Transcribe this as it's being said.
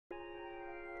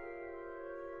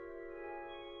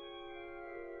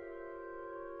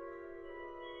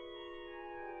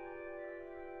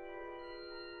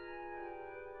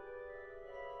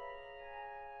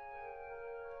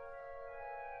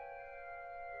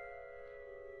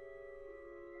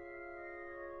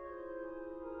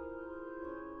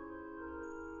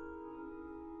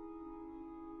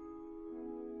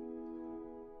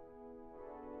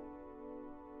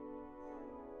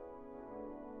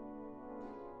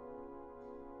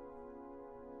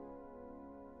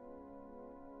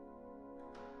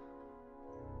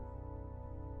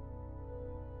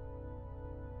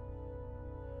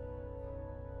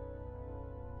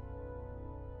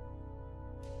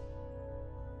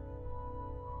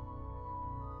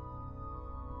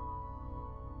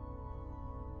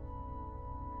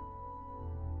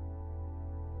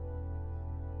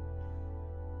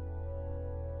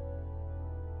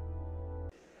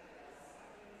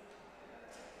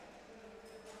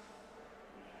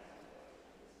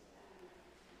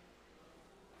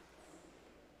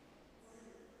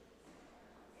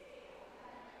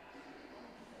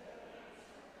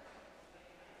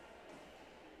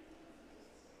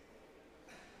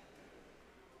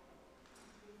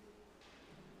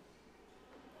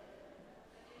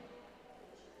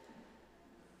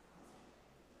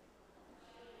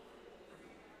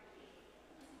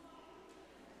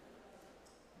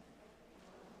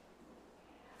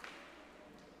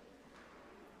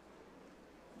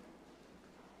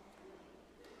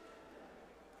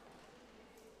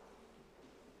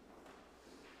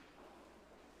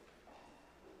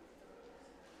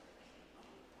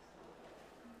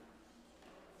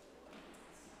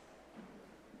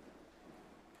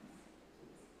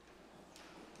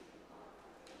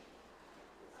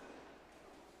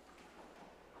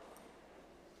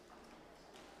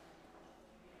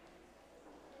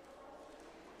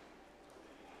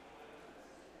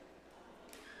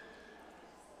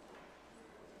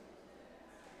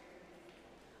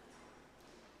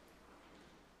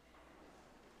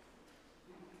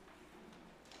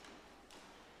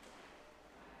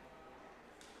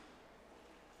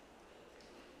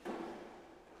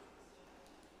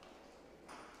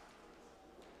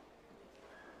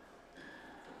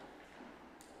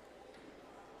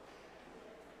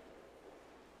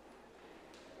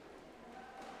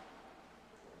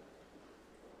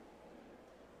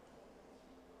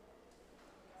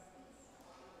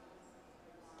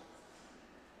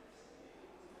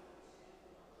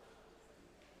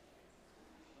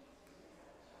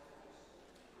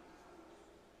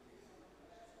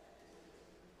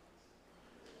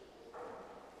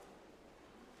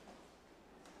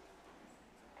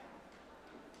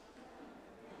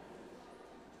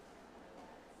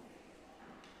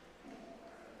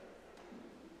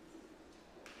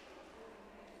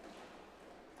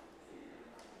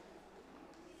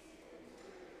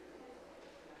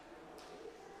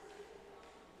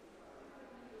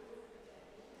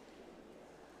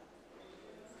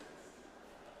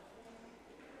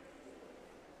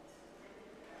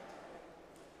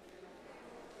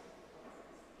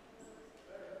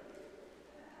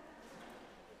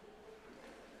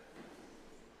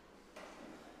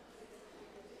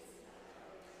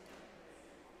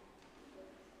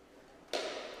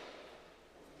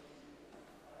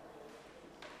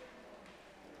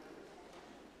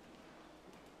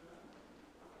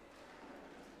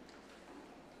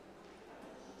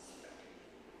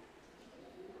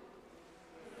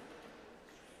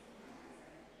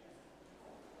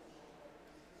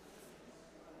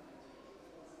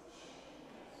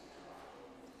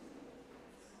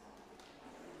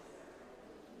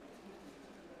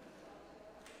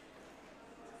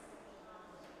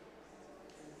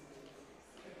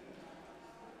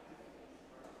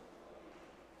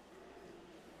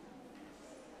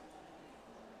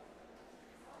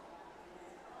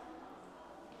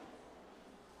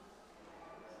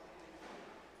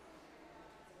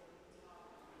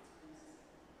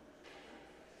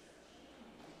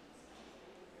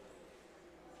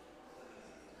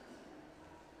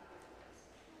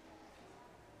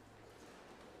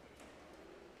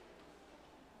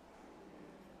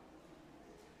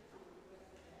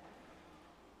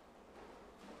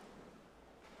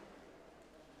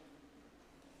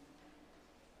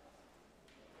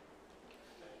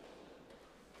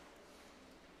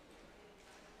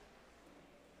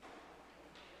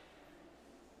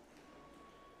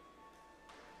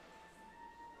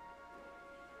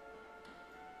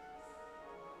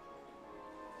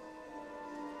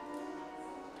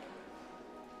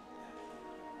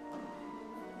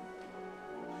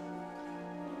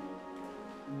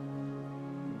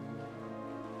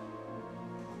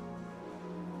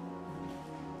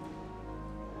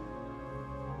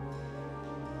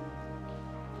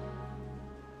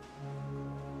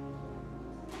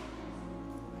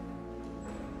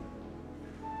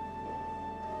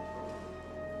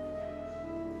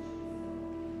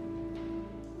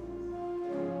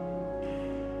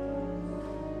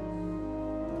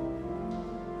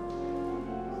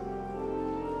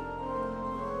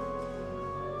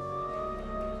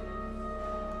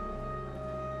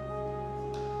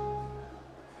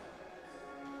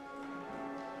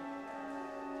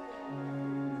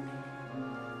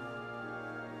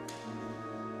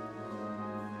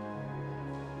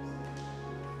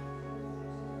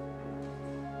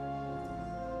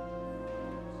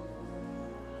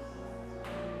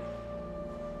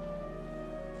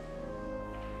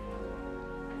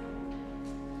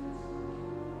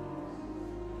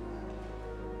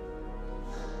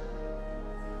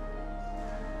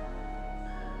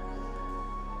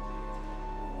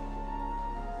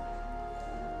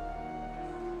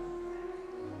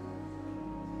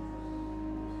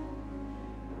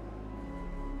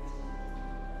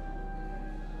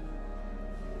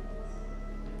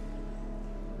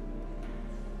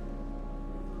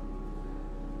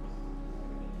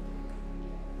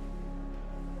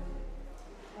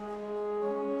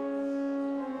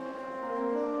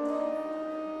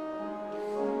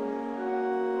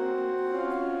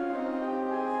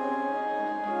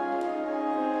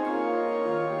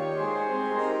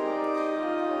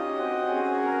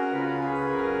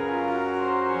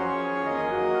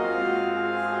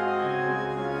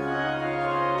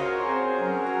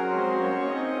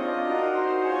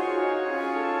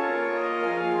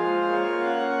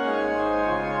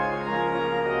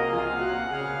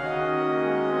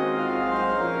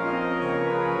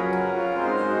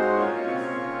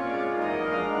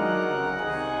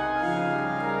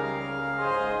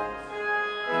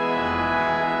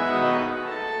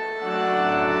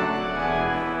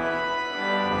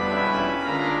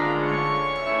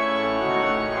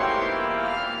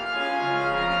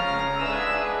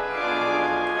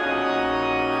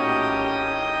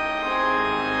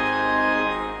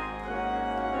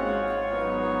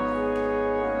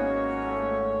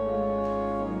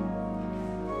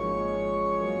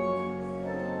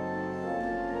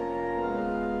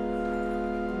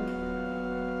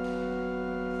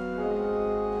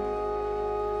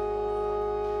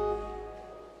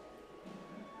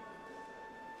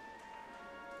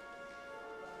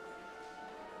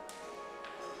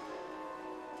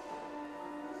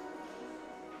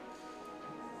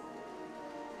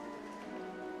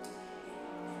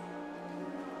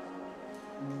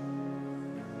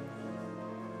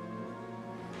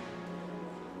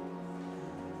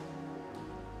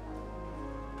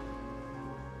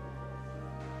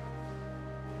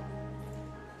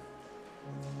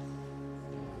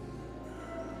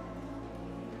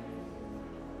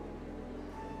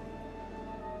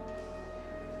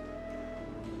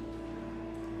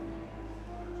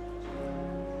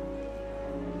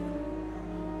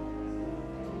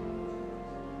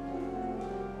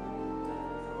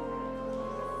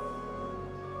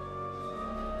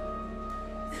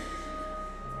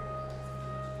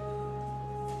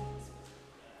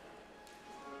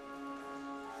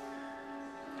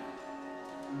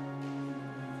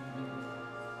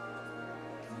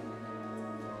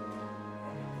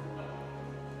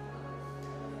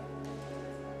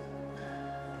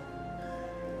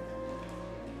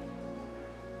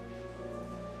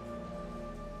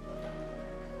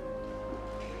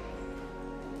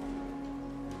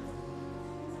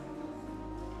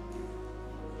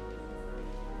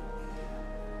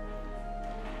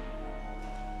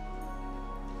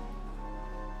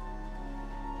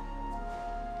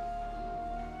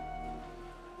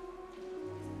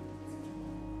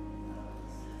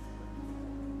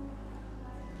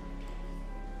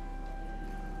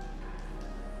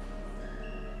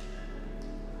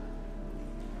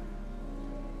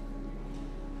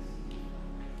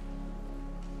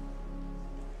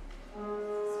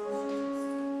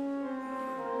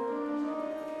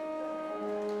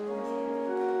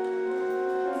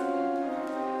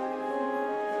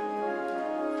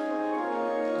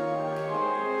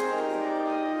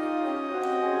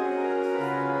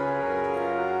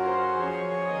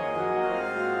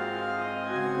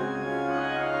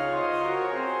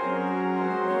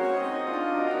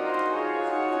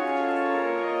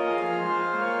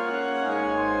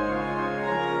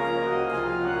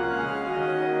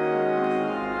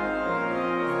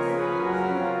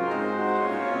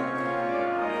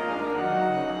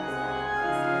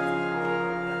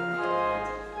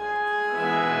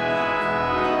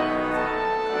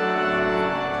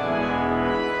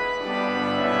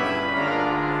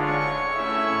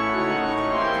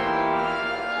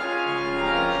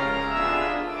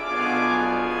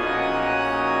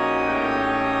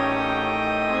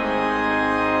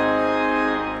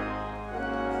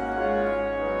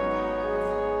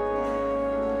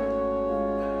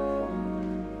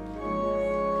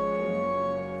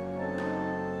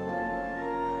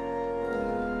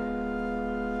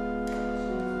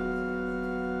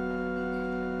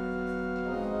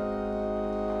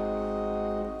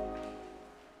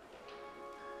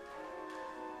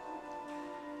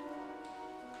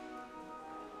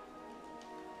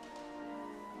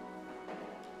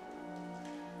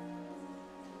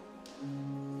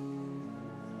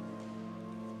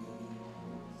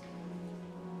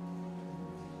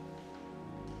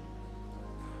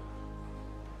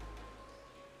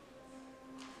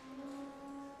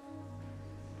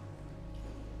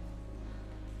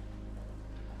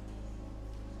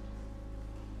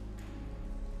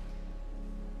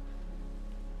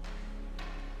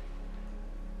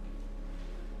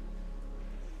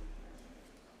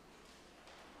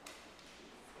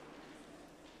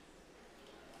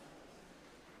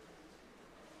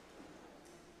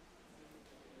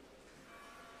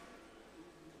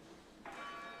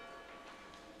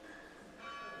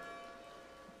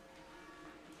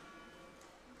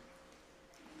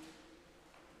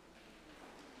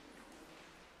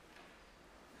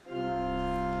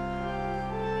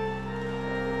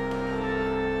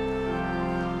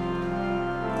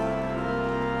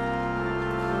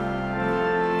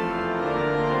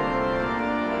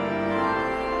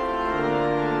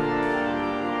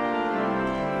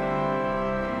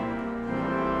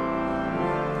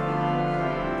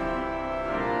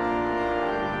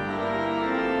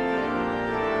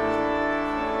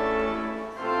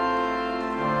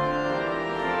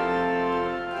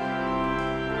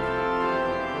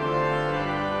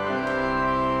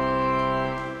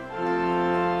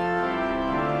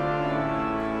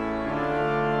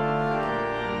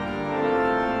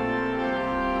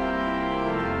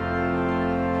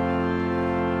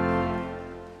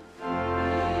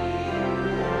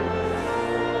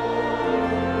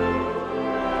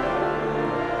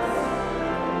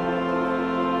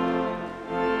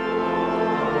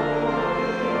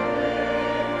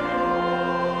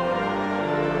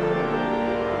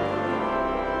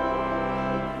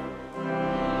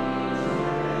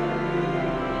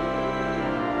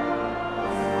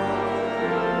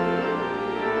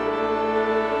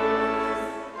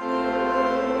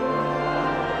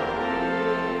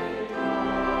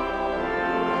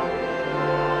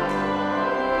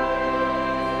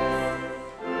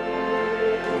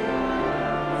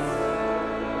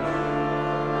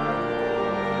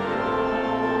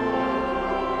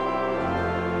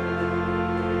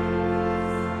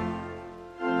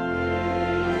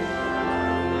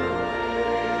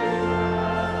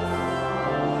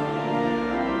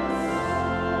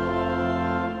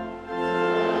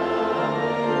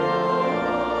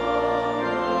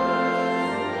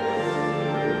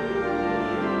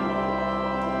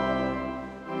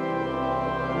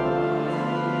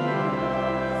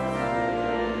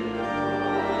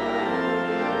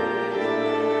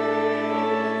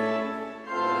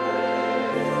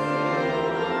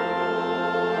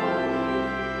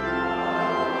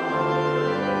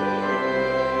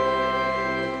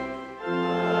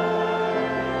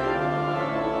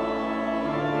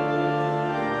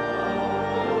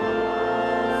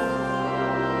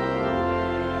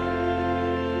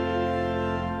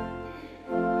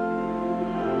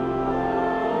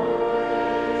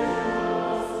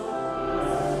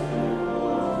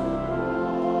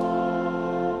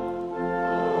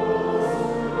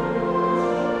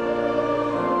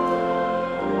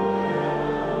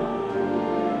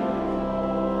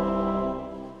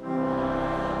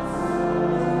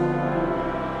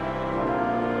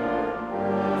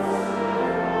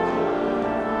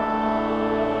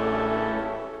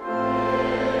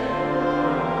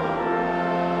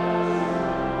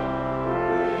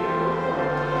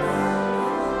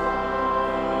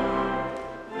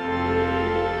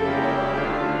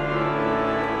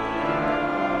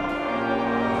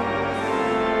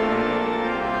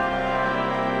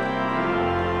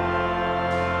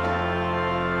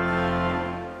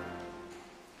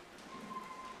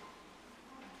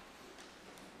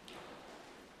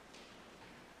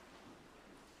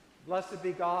Blessed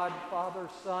be God, Father,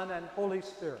 Son, and Holy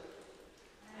Spirit.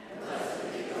 And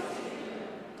blessed be your kingdom,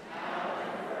 now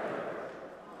and forever.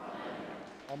 Amen.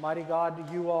 Almighty God,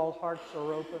 to you all hearts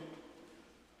are open,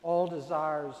 all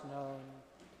desires known,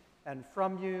 and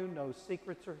from you no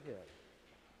secrets are hid.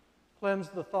 Cleanse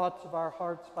the thoughts of our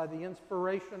hearts by the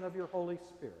inspiration of your Holy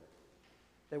Spirit,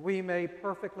 that we may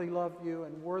perfectly love you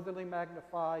and worthily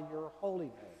magnify your holy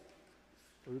name,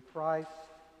 through Christ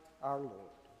our Lord.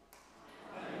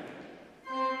 Amen.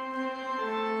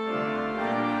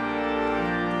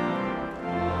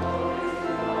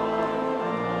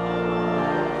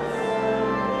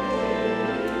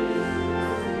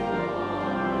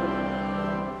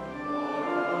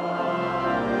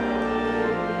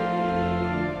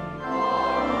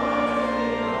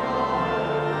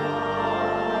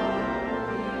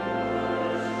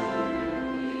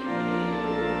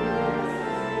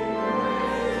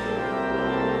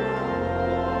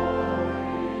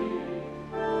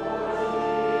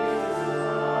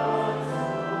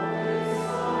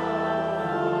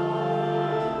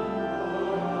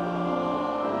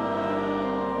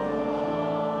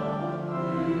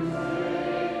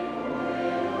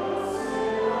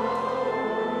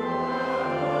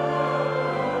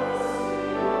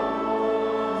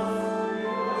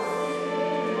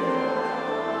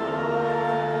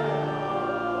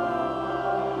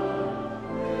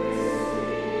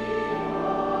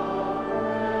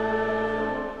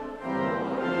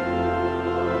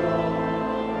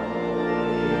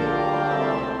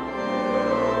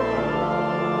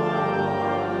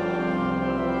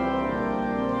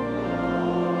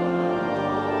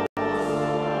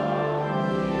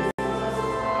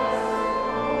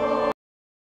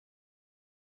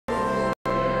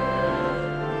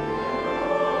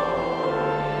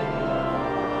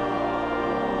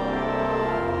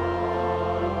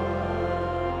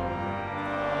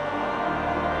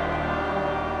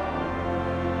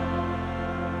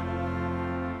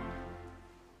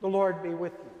 The Lord be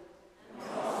with you.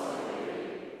 And also with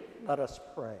you. Let us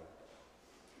pray.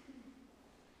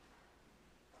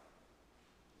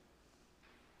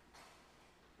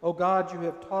 O God, you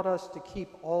have taught us to keep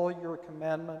all your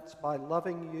commandments by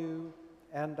loving you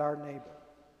and our neighbor.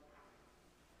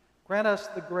 Grant us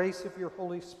the grace of your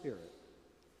Holy Spirit,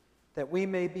 that we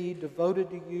may be devoted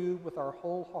to you with our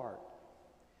whole heart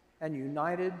and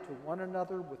united to one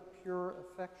another with pure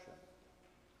affection.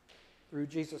 Through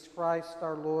Jesus Christ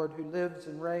our Lord, who lives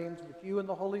and reigns with you in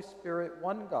the Holy Spirit,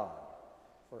 one God,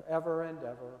 forever and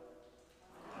ever.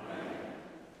 Amen.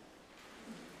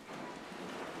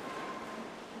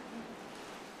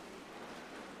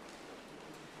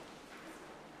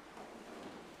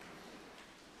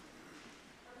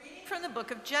 A reading from the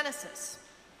book of Genesis.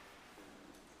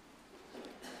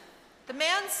 The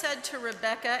man said to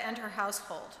Rebekah and her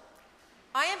household,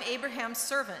 "I am Abraham's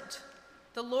servant.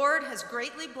 The Lord has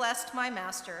greatly blessed my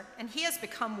master, and he has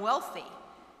become wealthy.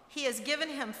 He has given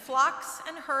him flocks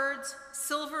and herds,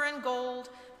 silver and gold,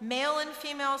 male and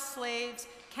female slaves,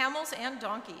 camels and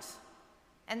donkeys.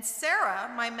 And Sarah,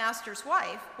 my master's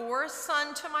wife, bore a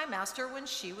son to my master when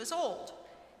she was old,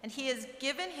 and he has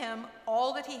given him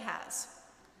all that he has.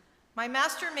 My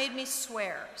master made me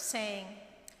swear, saying,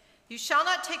 'You shall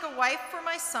not take a wife for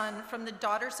my son from the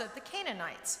daughters of the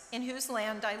Canaanites, in whose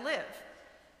land I live.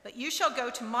 But you shall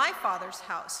go to my father's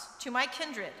house, to my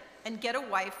kindred, and get a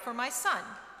wife for my son.'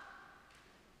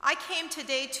 I came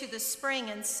today to the spring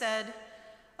and said,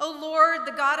 'O Lord,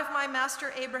 the God of my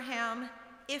master Abraham,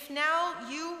 if now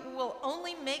you will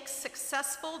only make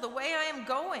successful the way I am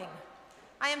going.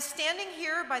 I am standing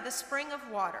here by the spring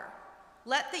of water.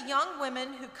 Let the young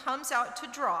woman who comes out to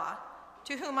draw,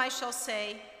 to whom I shall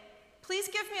say, "Please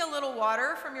give me a little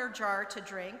water from your jar to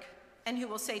drink," and who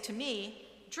will say to me,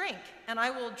 "Drink, and I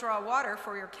will draw water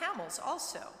for your camels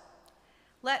also."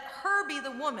 Let her be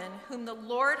the woman whom the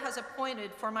Lord has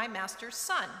appointed for my master's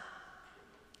son.'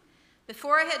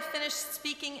 Before I had finished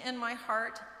speaking in my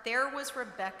heart, there was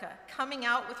Rebekah coming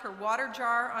out with her water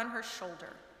jar on her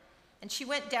shoulder, and she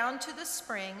went down to the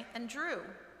spring and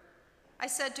drew. I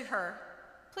said to her,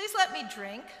 'Please let me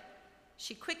drink.'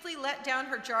 She quickly let down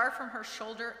her jar from her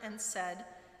shoulder and said,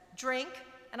 'Drink,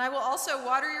 and I will also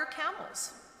water your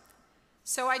camels.'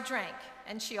 So I drank,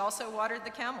 and she also watered the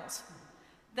camels.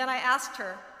 Then I asked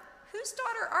her, 'Whose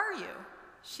daughter are you?'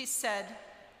 She said,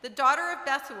 'The daughter of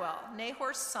Bethuel,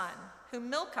 Nahor's son, whom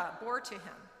Milcah bore to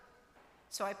him.'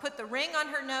 So I put the ring on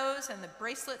her nose and the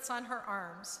bracelets on her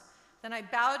arms. Then I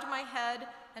bowed my head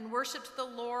and worshiped the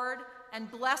Lord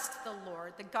and blessed the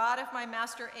Lord, the God of my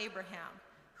master Abraham,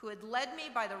 who had led me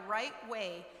by the right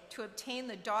way to obtain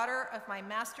the daughter of my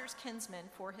master's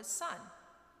kinsman for his son.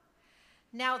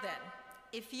 Now then,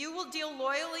 If you will deal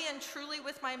loyally and truly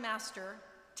with my master,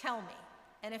 tell me.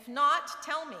 And if not,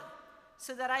 tell me,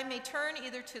 so that I may turn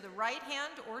either to the right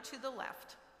hand or to the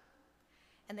left."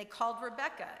 And they called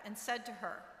Rebekah and said to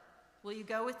her, "Will you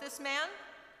go with this man?"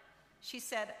 She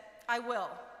said, "I will."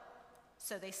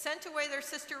 So they sent away their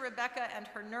sister Rebekah and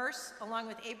her nurse, along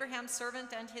with Abraham's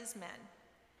servant and his men.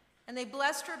 And they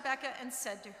blessed Rebekah and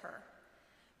said to her,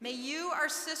 "May you, our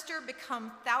sister,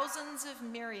 become thousands of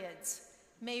myriads.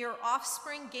 May your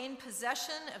offspring gain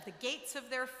possession of the gates of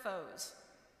their foes."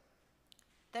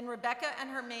 Then Rebekah and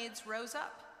her maids rose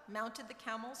up, mounted the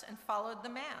camels, and followed the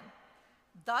man.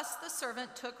 Thus the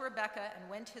servant took Rebekah and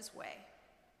went his way.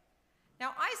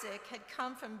 Now Isaac had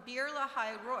come from Beer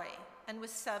Lahai Roi and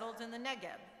was settled in the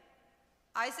Negeb.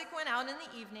 Isaac went out in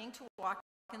the evening to walk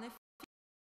in the field,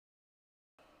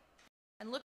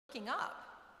 and looking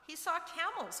up, he saw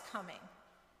camels coming.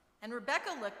 And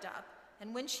Rebekah looked up,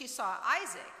 and when she saw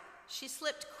Isaac, she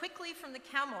slipped quickly from the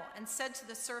camel and said to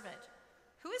the servant,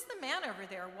 "Who is the man over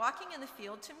there walking in the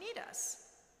field to meet us?"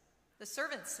 The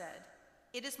servant said,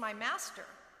 "It is my master."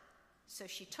 So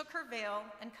she took her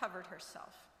veil and covered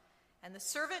herself. And the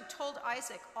servant told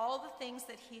Isaac all the things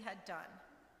that he had done.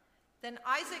 Then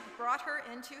Isaac brought her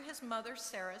into his mother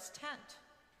Sarah's tent.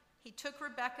 He took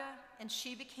Rebekah, and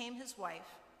she became his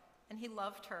wife, and he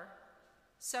loved her.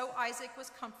 So Isaac was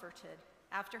comforted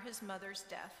after his mother's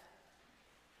death.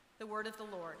 The word of the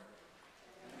Lord.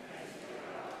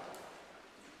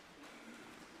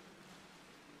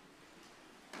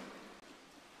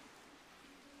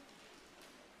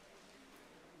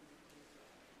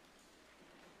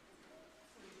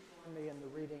 Me in the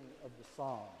reading of the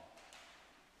psalm.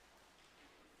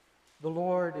 The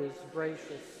Lord is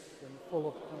gracious and full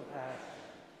of compassion,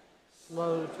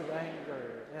 slow to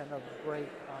anger and of great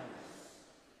kindness.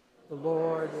 The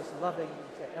Lord is loving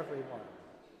to everyone,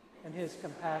 and his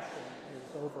compassion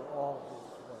is over all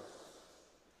his works.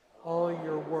 All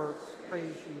your works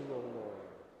praise you, O Lord,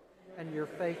 and your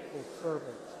faithful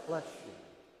servants bless you.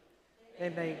 They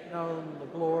make known the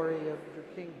glory of your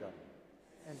kingdom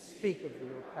and speak of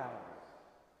your power,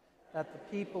 that the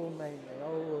people may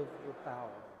know of your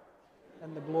power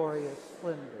and the glorious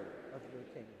splendor of your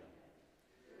kingdom.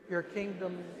 Your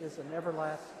kingdom is an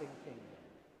everlasting kingdom.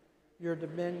 Your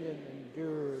dominion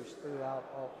endures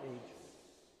throughout all ages.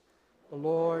 The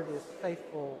Lord is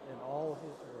faithful in all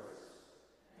his works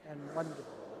and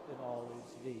wonderful in all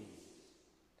his deeds.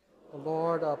 The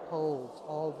Lord upholds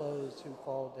all those who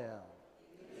fall down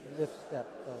and lifts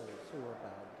up those who are bowed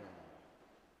down.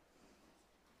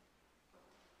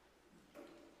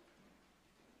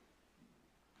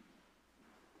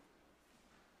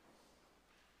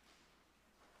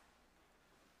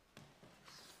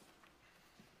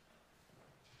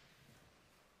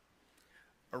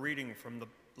 A reading from the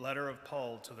letter of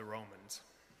Paul to the Romans.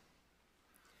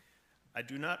 I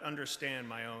do not understand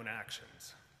my own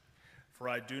actions, for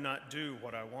I do not do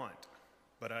what I want,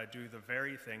 but I do the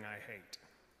very thing I hate.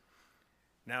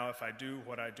 Now, if I do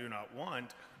what I do not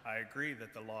want, I agree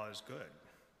that the law is good.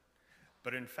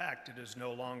 But in fact, it is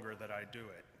no longer that I do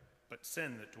it, but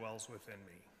sin that dwells within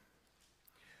me.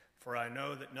 For I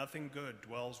know that nothing good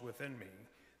dwells within me,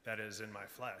 that is, in my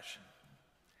flesh.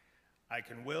 I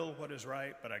can will what is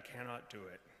right, but I cannot do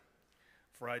it.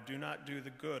 For I do not do the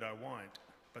good I want,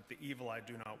 but the evil I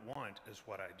do not want is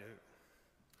what I do.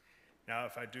 Now,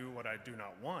 if I do what I do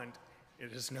not want,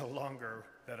 it is no longer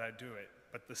that I do it,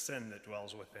 but the sin that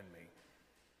dwells within me.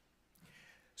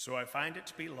 So I find it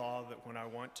to be law that when I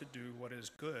want to do what is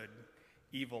good,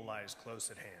 evil lies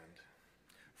close at hand.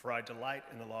 For I delight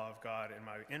in the law of God in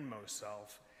my inmost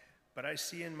self, but I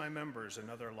see in my members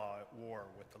another law at war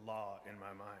with the law in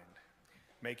my mind,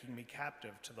 making me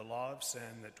captive to the law of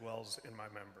sin that dwells in my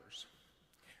members.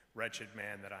 Wretched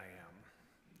man that I am.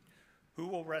 Who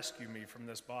will rescue me from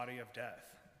this body of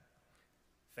death?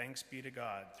 Thanks be to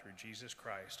God through Jesus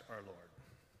Christ our Lord.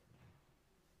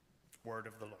 Word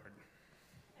of the Lord.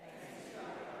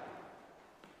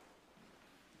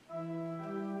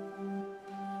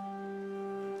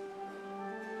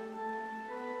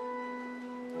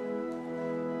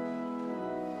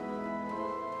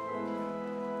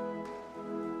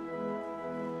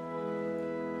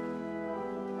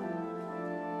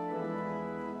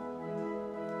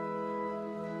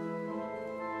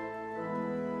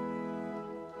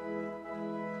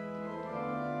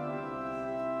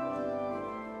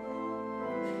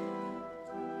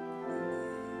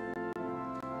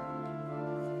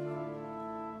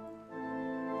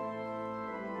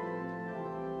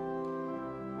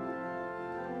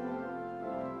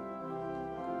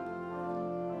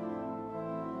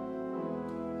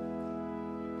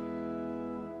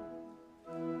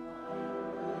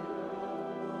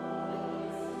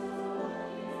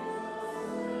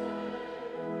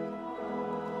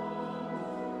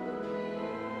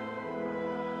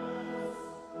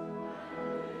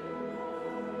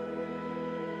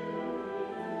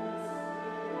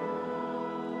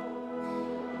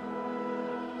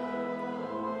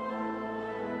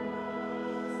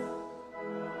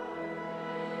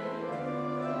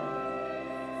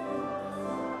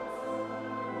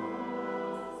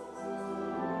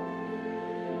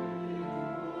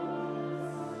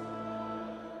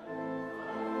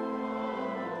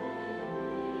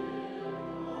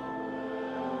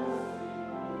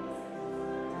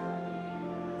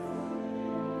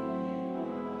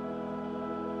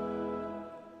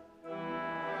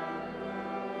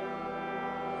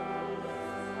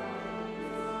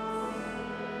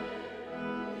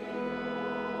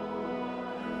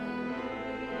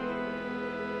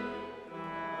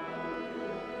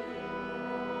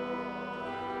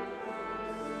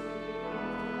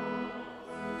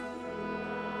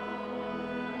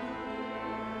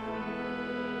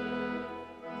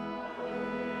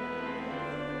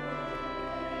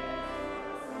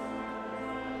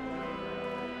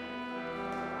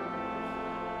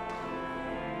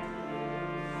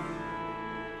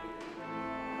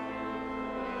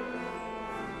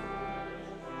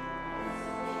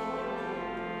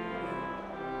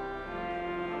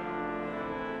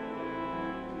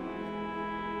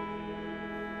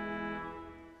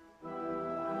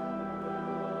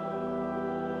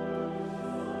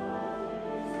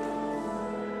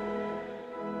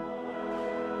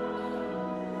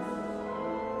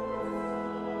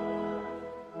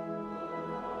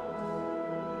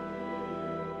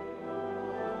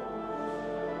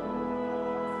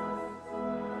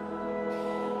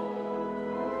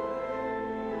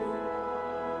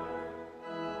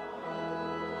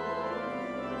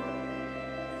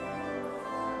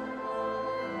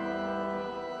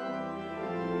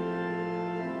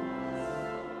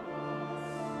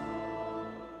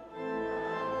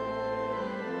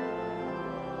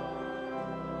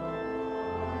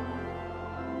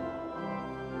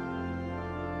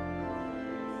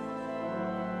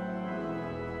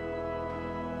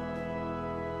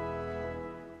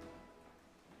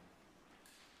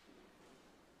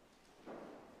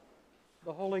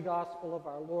 The Holy Gospel of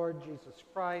our Lord Jesus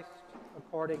Christ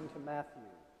according to Matthew.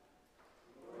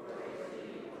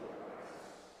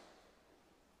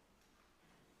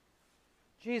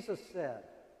 Jesus said,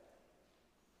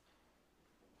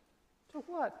 "To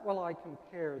what will I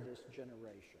compare this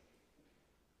generation?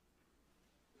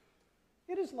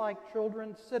 It is like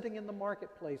children sitting in the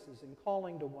marketplaces and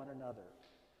calling to one another.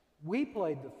 We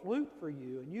played the flute for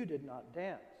you, and you did not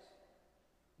dance.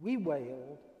 We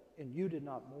wailed, and you did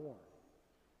not mourn.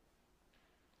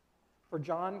 For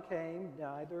John came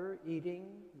neither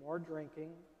eating nor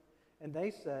drinking, and they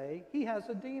say, 'He has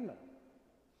a demon.'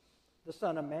 The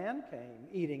Son of Man came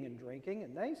eating and drinking,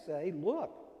 and they say, 'Look,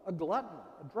 a glutton,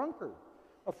 a drunkard,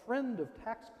 a friend of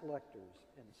tax collectors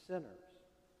and sinners.'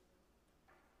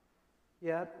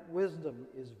 Yet wisdom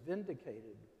is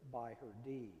vindicated by her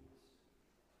deeds."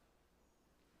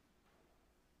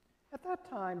 At that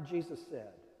time, Jesus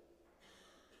said,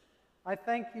 "I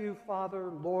thank you, Father,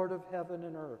 Lord of heaven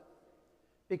and earth,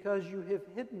 because you have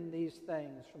hidden these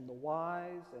things from the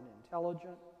wise and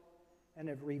intelligent and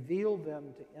have revealed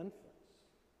them to infants.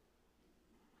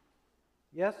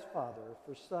 Yes, Father,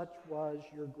 for such was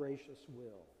your gracious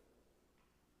will.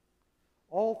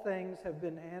 All things have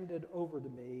been handed over to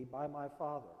me by my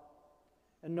Father,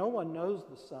 and no one knows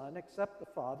the Son except the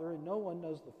Father, and no one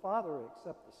knows the Father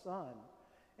except the Son,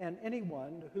 and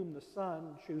anyone to whom the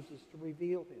Son chooses to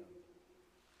reveal him.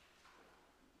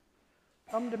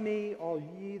 Come to me, all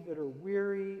ye that are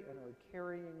weary and are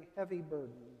carrying heavy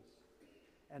burdens,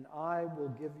 and I will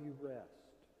give you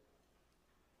rest.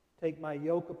 Take my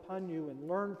yoke upon you and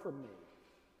learn from me,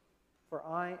 for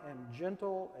I am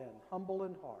gentle and humble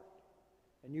in heart,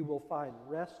 and you will find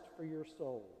rest for your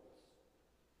souls.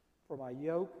 For my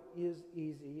yoke is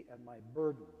easy and my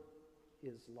burden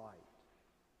is light."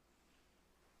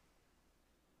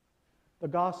 The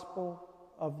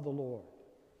Gospel of the Lord.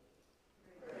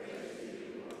 Praise to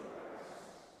you, O Christ.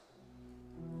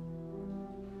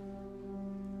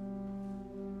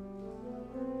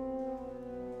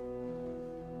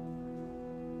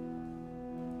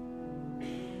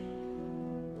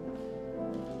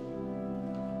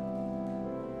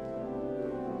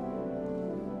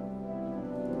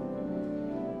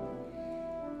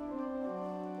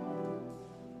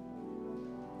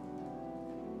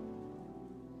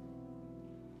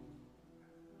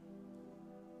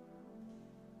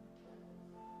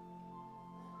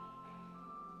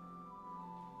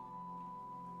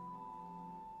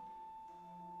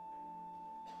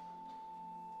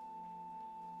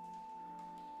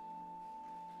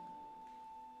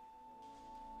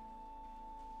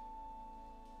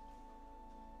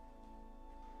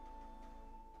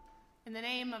 In the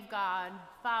name of God,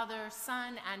 Father,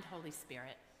 Son, and Holy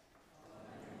Spirit.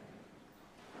 Amen.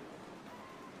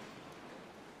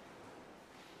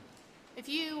 If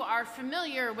you are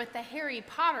familiar with the Harry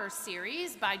Potter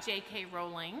series by J.K.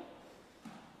 Rowling,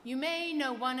 you may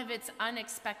know one of its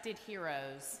unexpected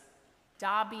heroes,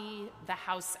 Dobby the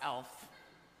house elf.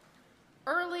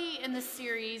 Early in the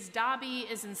series, Dobby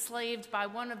is enslaved by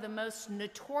one of the most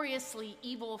notoriously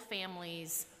evil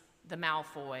families, the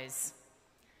Malfoys.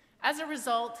 As a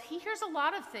result, he hears a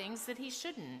lot of things that he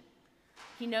shouldn't.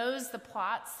 He knows the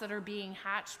plots that are being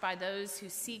hatched by those who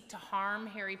seek to harm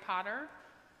Harry Potter.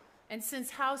 And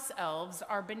since house elves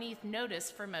are beneath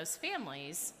notice for most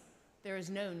families, there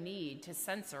is no need to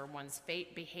censor one's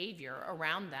behavior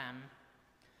around them.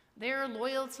 Their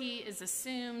loyalty is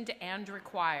assumed and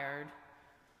required.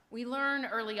 We learn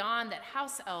early on that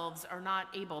house elves are not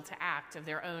able to act of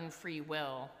their own free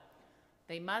will.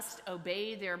 They must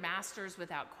obey their masters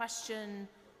without question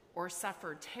or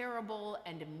suffer terrible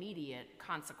and immediate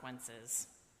consequences.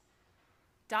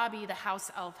 Dobby the house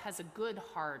elf has a good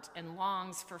heart and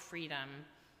longs for freedom.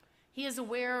 He is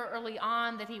aware early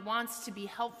on that he wants to be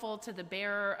helpful to the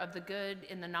bearer of the good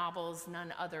in the novels,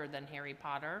 none other than Harry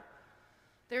Potter.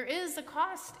 There is a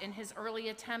cost in his early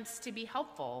attempts to be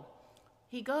helpful.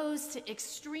 He goes to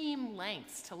extreme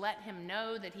lengths to let him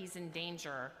know that he's in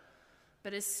danger.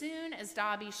 But as soon as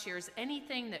Dobby shares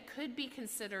anything that could be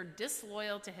considered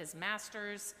disloyal to his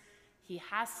masters, he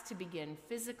has to begin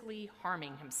physically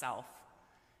harming himself.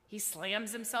 He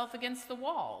slams himself against the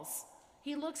walls.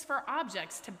 He looks for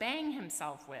objects to bang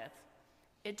himself with.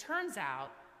 It turns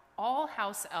out all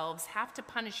house elves have to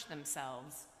punish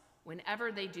themselves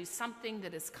whenever they do something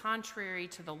that is contrary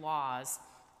to the laws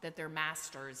that their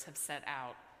masters have set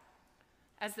out.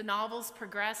 As the novels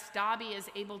progress, Dobby is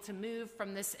able to move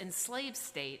from this enslaved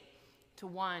state to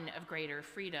one of greater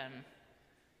freedom.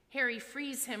 Harry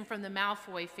frees him from the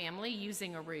Malfoy family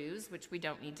using a ruse, which we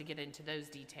don't need to get into those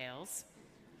details.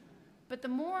 But the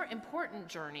more important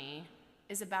journey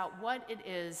is about what it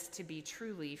is to be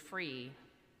truly free.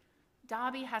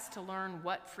 Dobby has to learn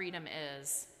what freedom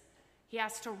is. He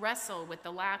has to wrestle with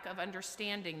the lack of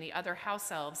understanding the other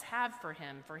house elves have for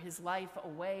him for his life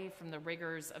away from the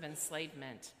rigors of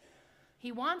enslavement.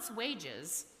 He wants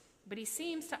wages, but he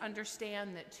seems to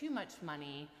understand that too much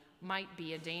money might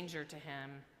be a danger to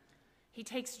him. He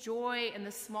takes joy in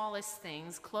the smallest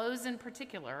things, clothes in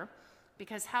particular,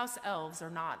 because house elves are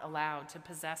not allowed to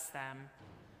possess them.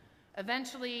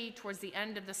 Eventually, towards the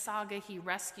end of the saga, he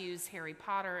rescues Harry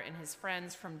Potter and his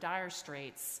friends from dire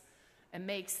straits and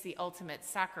makes the ultimate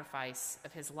sacrifice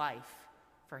of his life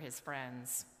for his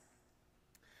friends.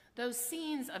 Those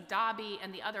scenes of Dobby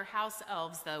and the other house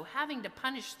elves, though, having to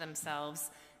punish themselves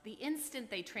the instant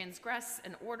they transgress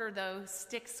an order, though,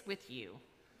 sticks with you.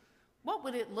 What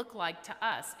would it look like to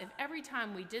us if every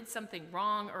time we did something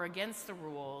wrong or against the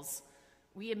rules,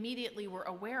 we immediately were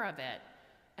aware of it,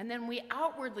 and then we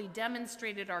outwardly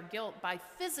demonstrated our guilt by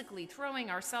physically throwing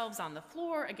ourselves on the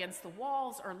floor, against the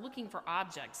walls, or looking for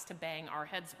objects to bang our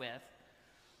heads with?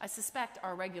 I suspect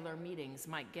our regular meetings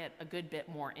might get a good bit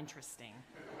more interesting.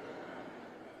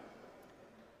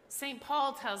 St.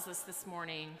 Paul tells us this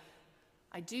morning,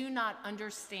 "I do not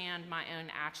understand my own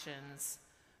actions,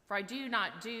 for I do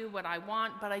not do what I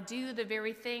want, but I do the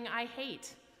very thing I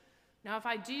hate. Now, if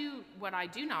I do what I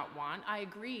do not want, I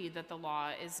agree that the law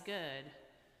is good.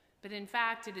 But in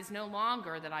fact, it is no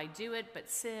longer that I do it, but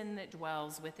sin that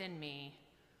dwells within me.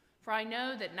 For I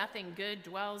know that nothing good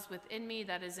dwells within me,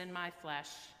 that is in my flesh.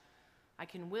 I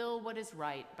can will what is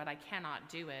right, but I cannot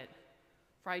do it.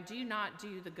 For I do not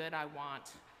do the good I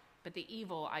want, but the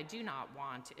evil I do not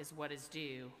want is what is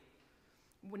due.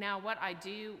 Now if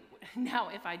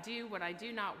I do what I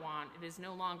do not want, it is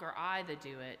no longer I that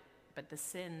do it, but the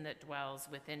sin that dwells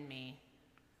within me.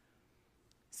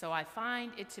 So I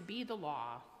find it to be the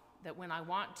law that when I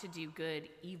want to do good,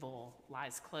 evil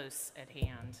lies close at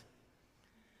hand."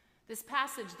 This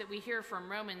passage that we hear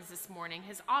from Romans this morning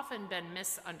has often been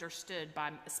misunderstood,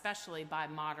 especially by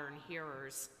modern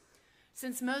hearers.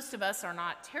 Since most of us are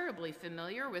not terribly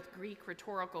familiar with Greek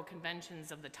rhetorical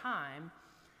conventions of the time,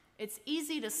 it's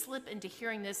easy to slip into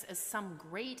hearing this as some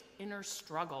great inner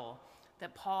struggle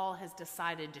that Paul has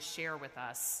decided to share with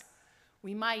us.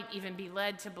 We might even be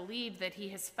led to believe that he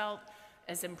has felt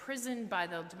as imprisoned by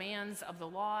the demands of the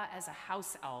law as a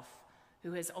house elf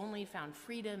who has only found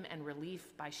freedom and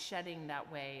relief by shedding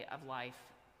that way of life.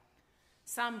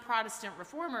 Some Protestant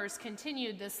reformers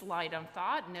continued this line of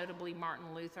thought, notably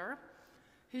Martin Luther,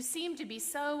 who seemed to be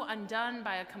so undone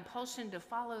by a compulsion to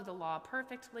follow the law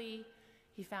perfectly,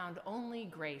 he found only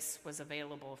grace was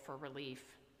available for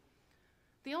relief.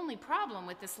 The only problem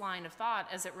with this line of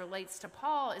thought as it relates to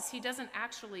Paul is he doesn't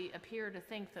actually appear to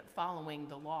think that following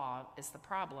the law is the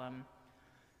problem.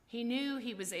 He knew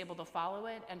he was able to follow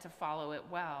it and to follow it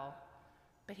well,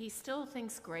 but he still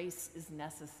thinks grace is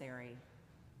necessary.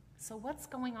 So what's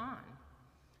going on?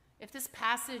 If this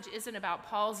passage isn't about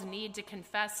Paul's need to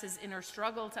confess his inner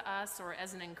struggle to us or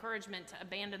as an encouragement to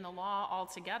abandon the law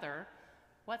altogether,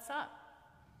 what's up?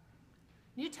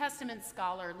 New Testament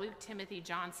scholar Luke Timothy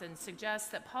Johnson suggests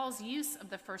that Paul's use of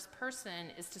the first person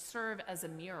is to serve as a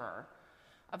mirror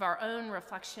of our own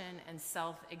reflection and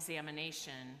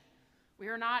self-examination. We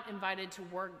are not invited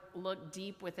to look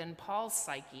deep within Paul's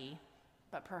psyche,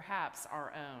 but perhaps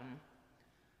our own.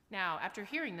 Now, after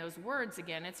hearing those words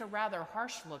again, it's a rather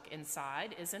harsh look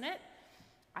inside, isn't it?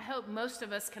 I hope most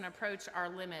of us can approach our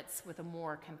limits with a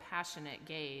more compassionate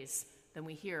gaze than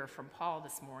we hear from Paul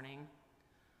this morning.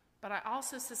 But I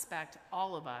also suspect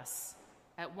all of us,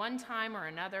 at one time or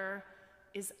another,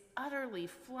 is utterly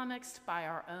flummoxed by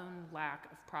our own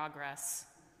lack of progress,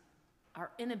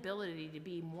 our inability to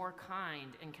be more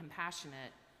kind and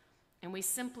compassionate, and we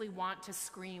simply want to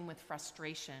scream with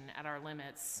frustration at our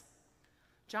limits.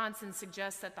 Johnson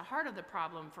suggests that the heart of the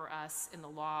problem for us in the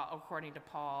law, according to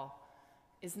Paul,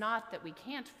 is not that we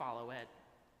can't follow it,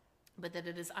 but that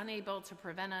it is unable to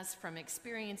prevent us from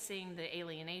experiencing the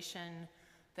alienation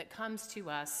that comes to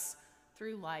us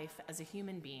through life as a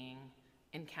human being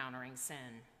encountering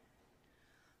sin.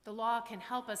 The law can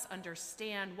help us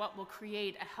understand what will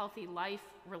create a healthy life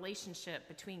relationship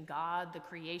between God, the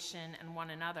creation, and one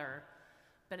another,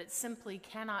 but it simply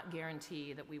cannot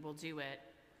guarantee that we will do it.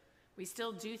 We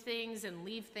still do things and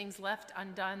leave things left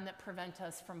undone that prevent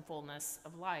us from fullness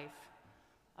of life.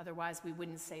 Otherwise, we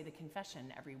wouldn't say the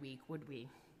confession every week, would we?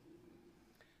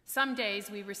 Some days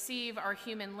we receive our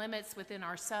human limits within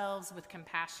ourselves with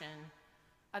compassion.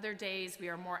 Other days we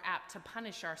are more apt to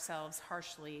punish ourselves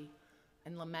harshly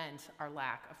and lament our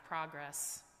lack of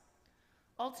progress.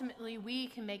 Ultimately, we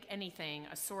can make anything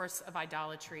a source of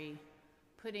idolatry,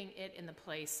 putting it in the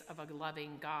place of a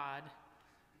loving God,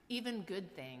 even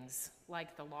good things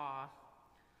like the law.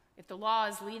 If the law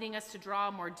is leading us to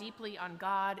draw more deeply on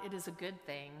God, it is a good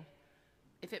thing.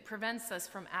 If it prevents us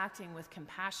from acting with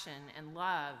compassion and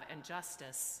love and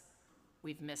justice,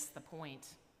 we've missed the point.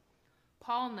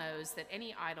 Paul knows that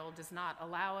any idol does not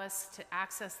allow us to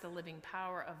access the living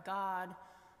power of God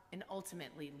and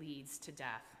ultimately leads to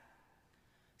death.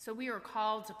 So we are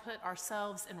called to put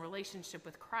ourselves in relationship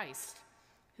with Christ,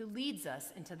 who leads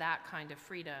us into that kind of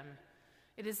freedom.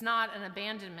 It is not an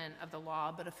abandonment of the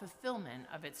law, but a fulfillment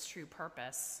of its true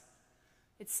purpose.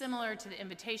 It's similar to the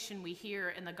invitation we hear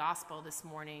in the gospel this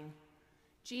morning.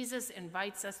 Jesus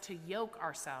invites us to yoke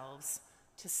ourselves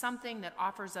to something that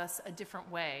offers us a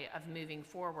different way of moving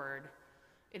forward.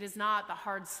 It is not the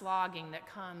hard slogging that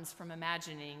comes from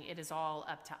imagining it is all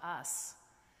up to us.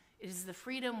 It is the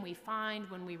freedom we find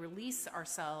when we release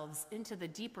ourselves into the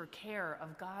deeper care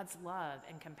of God's love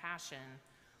and compassion.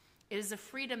 It is a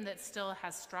freedom that still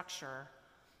has structure,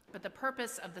 but the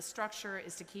purpose of the structure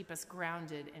is to keep us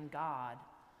grounded in God.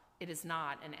 It is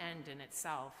not an end in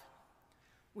itself.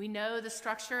 We know the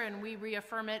structure and we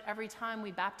reaffirm it every time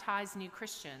we baptize new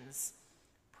Christians.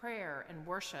 Prayer and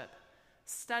worship,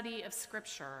 study of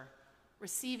Scripture,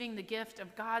 receiving the gift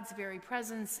of God's very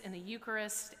presence in the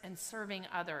Eucharist, and serving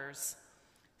others.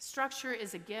 Structure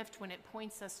is a gift when it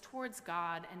points us towards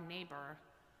God and neighbor.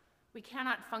 We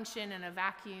cannot function in a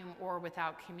vacuum or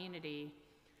without community.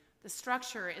 The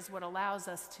structure is what allows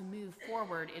us to move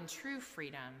forward in true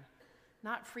freedom,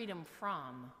 not freedom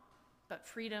from, but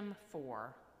freedom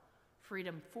for.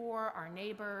 Freedom for our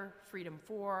neighbor, freedom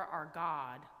for our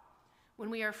God. When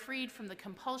we are freed from the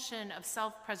compulsion of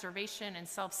self-preservation and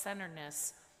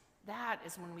self-centeredness, that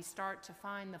is when we start to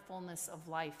find the fullness of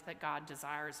life that God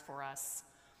desires for us,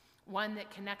 one that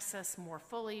connects us more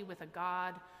fully with a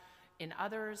God in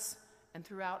others and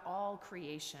throughout all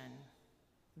creation.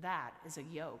 That is a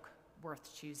yoke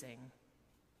worth choosing.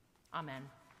 Amen.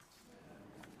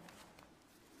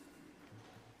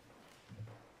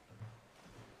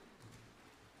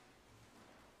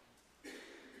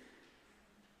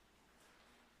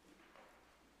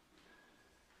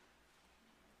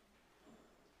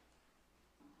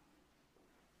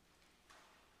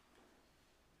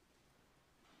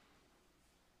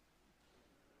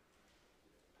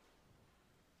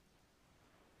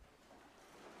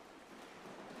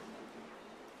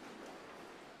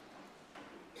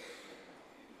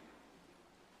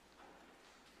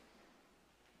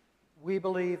 We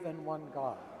believe in one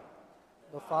God,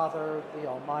 the Father, the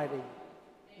Almighty,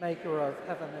 maker of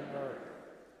heaven and earth,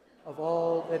 of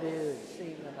all that is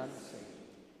seen and unseen.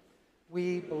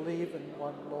 We believe in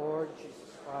one Lord,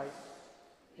 Jesus Christ,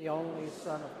 the only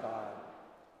Son of God,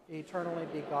 eternally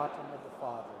begotten of the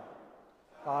Father,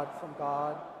 God from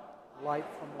God, light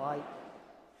from light,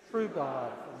 true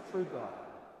God from true God,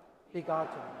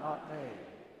 begotten, not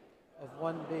made, of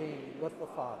one being with the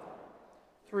Father.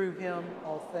 Through him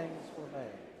all things were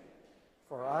made.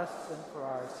 For us and for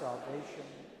our salvation,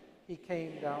 he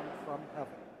came down from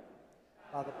heaven.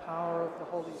 By the power of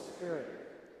the Holy Spirit,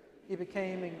 he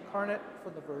became incarnate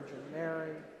from the Virgin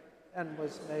Mary and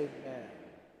was made man.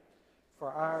 For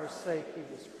our sake he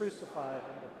was crucified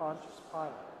under Pontius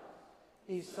Pilate.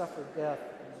 He suffered death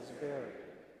and was buried.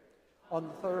 On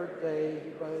the third day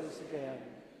he rose again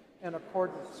in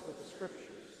accordance with the Scriptures.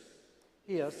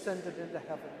 He ascended into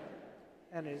heaven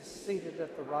and is seated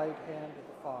at the right hand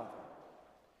of the Father.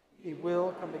 He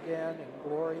will come again in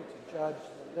glory to judge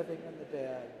the living and the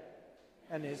dead,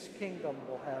 and his kingdom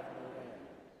will have no end.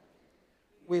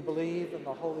 We believe in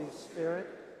the Holy Spirit,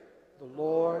 the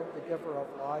Lord, the giver of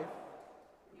life,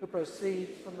 who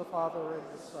proceeds from the Father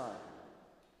and the Son.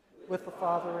 With the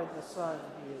Father and the Son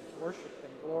he is worshipped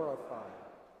and glorified.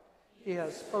 He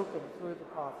has spoken through the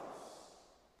prophets.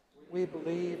 We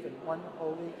believe in one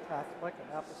holy, Catholic,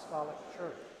 and Apostolic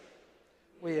Church.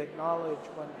 We acknowledge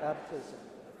one baptism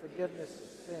for the forgiveness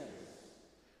of sins.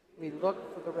 We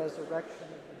look for the resurrection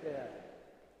of the dead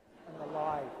and the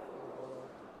life of the world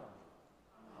to come.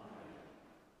 Amen.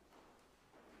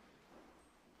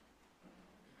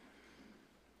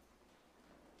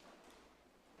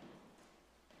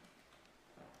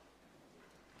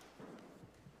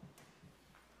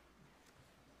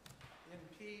 In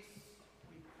peace,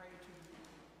 we pray to you,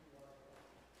 Lord.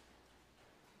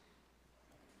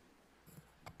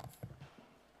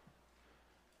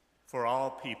 For all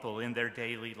people in their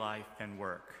daily life and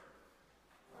work.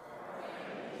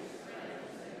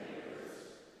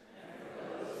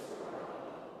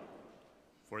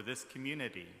 For this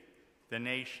community, the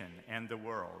nation, and the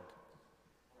world.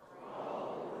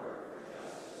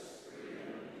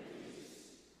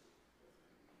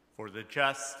 for the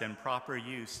just and proper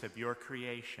use of your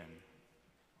creation,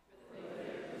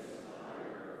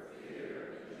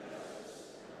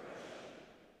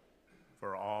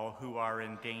 for all who are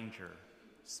in danger,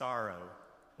 sorrow,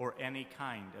 or any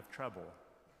kind of trouble,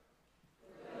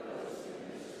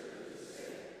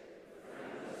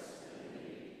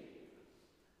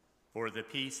 for the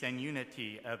peace and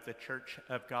unity of the Church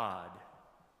of God,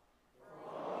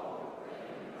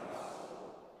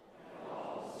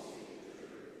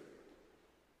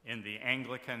 in the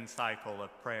Anglican cycle of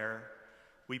prayer,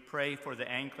 we pray for the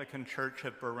Anglican Church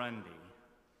of Burundi.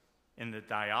 In the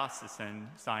diocesan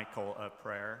cycle of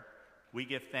prayer, we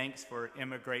give thanks for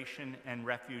immigration and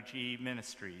refugee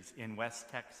ministries in West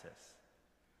Texas.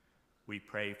 We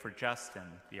pray for Justin,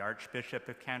 the Archbishop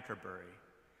of Canterbury,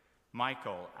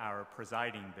 Michael, our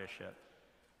presiding bishop,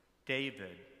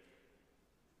 David,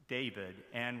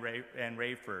 and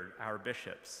Rayford, our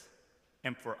bishops,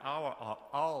 and for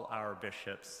all our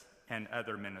bishops and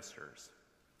other ministers.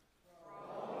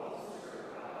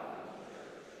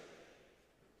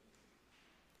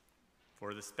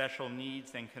 For the special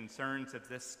needs and concerns of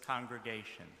this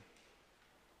congregation,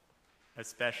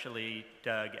 especially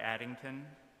Doug Addington,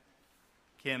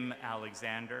 Kim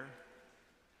Alexander,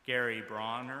 Gary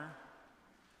Bronner,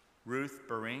 Ruth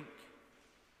Berink,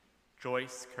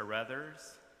 Joyce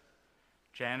Carruthers,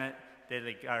 Janet de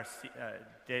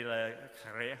la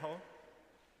Carrejo,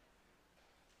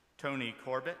 Tony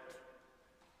Corbett,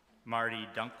 Marty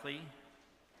Dunkley,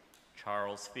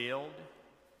 Charles Field,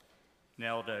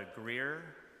 Nelda Greer,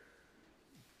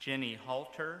 Jenny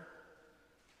Halter,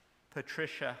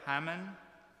 Patricia Hammond,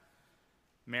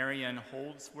 Marion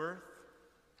Holdsworth,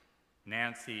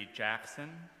 Nancy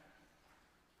Jackson,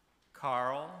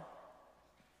 Carl,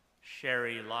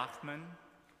 Sherry Lochman,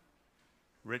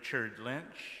 Richard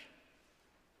Lynch,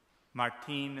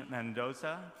 Martine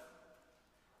Mendoza,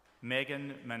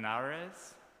 Megan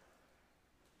Menares,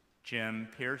 Jim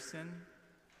Pearson,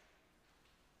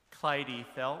 Clyde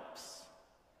Phelps,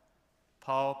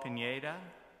 Paul Pineda,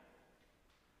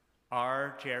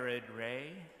 R. Jared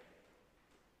Ray,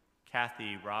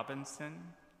 Kathy Robinson,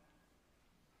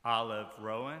 Olive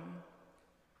Rowan,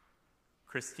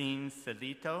 Christine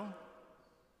Celito,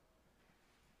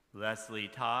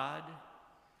 Leslie Todd,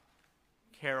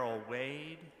 Carol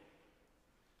Wade,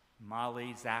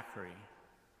 Molly Zachary.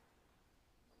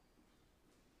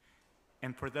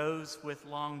 And for those with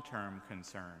long-term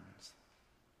concerns,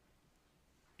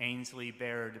 Ainsley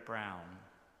Baird Brown,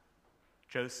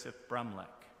 Joseph Brumlick,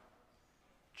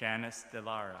 Janice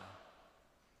Delara,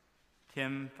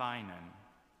 Tim Finan,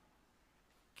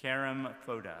 Karam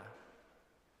Foda,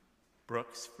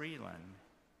 Brooks Freeland,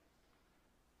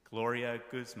 Gloria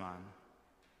Guzman,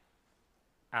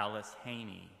 Alice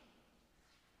Haney,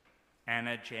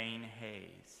 Anna Jane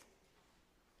Hayes,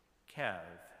 Kev,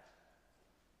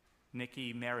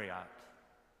 Nikki Marriott,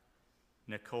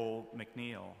 Nicole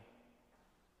McNeil,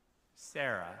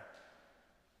 Sarah,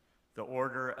 the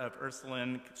Order of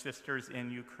Ursuline Sisters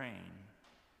in Ukraine,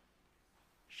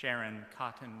 Sharon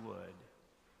Cottonwood,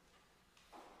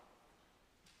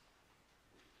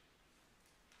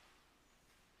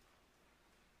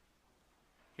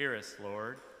 hear us,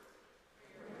 Lord.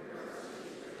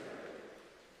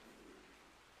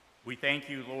 We thank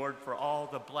you, Lord, for all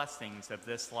the blessings of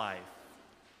this life.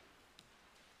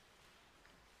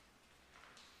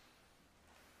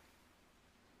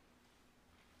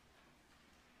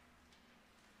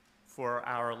 For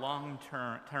our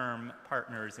long-term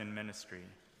partners in ministry,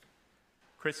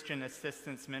 Christian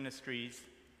Assistance Ministries,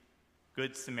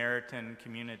 Good Samaritan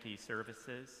Community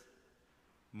Services,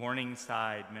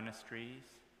 Morningside Ministries,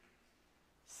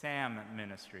 SAM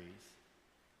Ministries,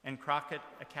 and Crockett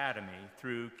Academy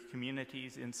through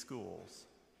Communities in Schools.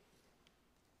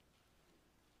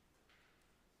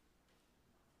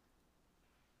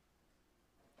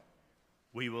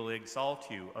 We will exalt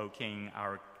you, O King,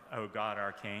 O God,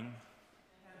 our King.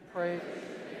 Praise.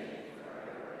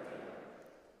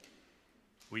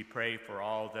 We pray for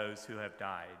all those who have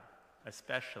died,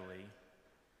 especially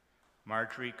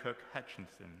Marjorie Cook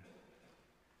Hutchinson,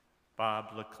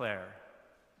 Bob LeClaire,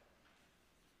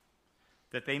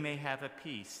 that they may have a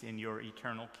peace in your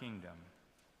eternal kingdom.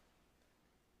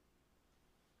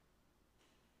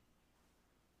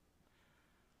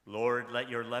 Lord, let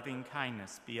your loving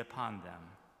kindness be upon them.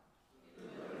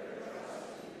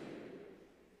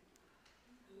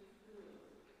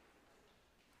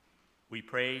 We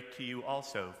pray to you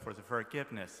also for the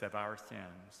forgiveness of our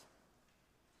sins.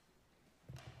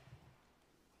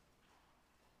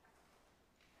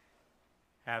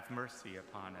 Have mercy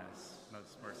upon us,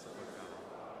 most merciful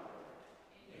God.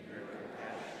 In your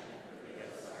compassion,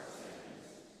 forgive us our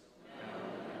sins,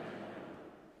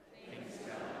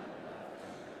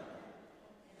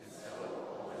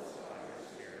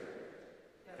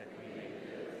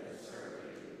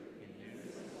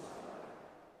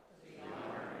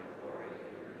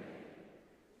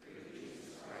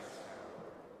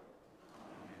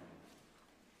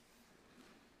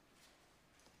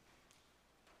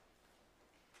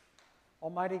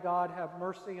 Almighty God, have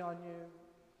mercy on you,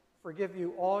 forgive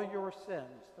you all your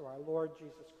sins through our Lord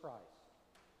Jesus Christ,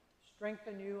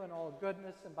 strengthen you in all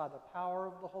goodness, and by the power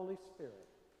of the Holy Spirit,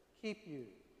 keep you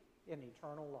in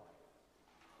eternal life.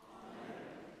 Amen.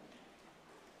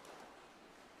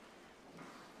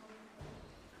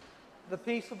 The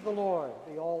peace of the Lord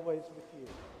be always with you.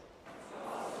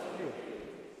 You.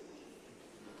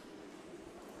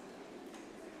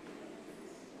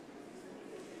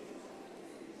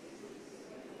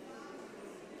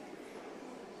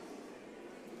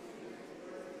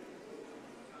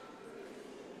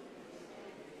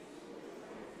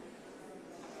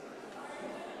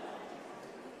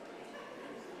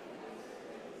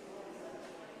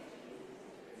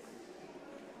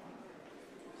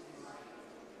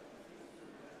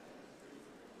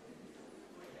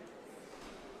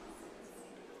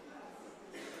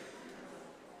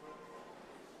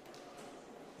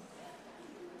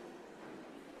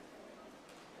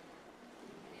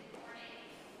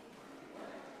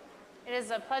 It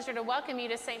is a pleasure to welcome you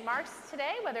to St. Mark's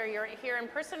today, whether you're here in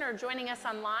person or joining us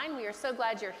online. We are so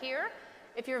glad you're here.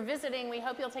 If you're visiting, we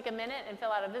hope you'll take a minute and fill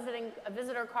out a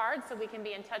visitor card so we can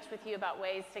be in touch with you about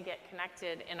ways to get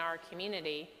connected in our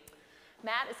community.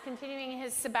 Matt is continuing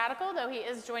his sabbatical, though he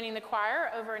is joining the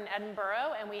choir over in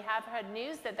Edinburgh, and we have had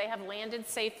news that they have landed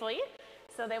safely,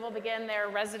 so they will begin their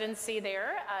residency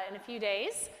there in a few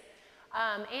days.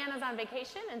 Anne is on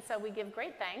vacation, and so we give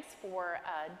great thanks for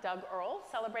Doug Earl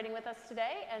celebrating with us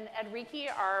today, and Ed Reiki,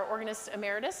 our organist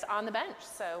emeritus, on the bench.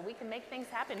 So we can make things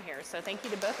happen here. So thank you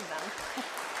to both of them.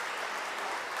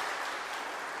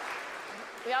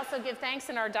 We also give thanks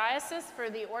in our diocese for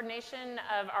the ordination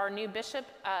of our new bishop,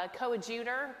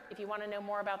 coadjutor. If you want to know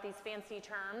more about these fancy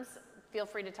terms, feel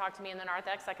free to talk to me in the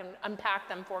narthex. I can unpack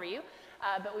them for you.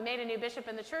 But we made a new bishop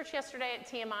in the church yesterday at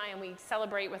TMI, and we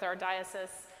celebrate with our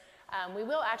diocese. We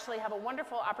will actually have a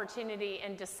wonderful opportunity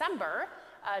in December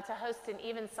to host an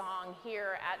evensong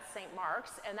here at St.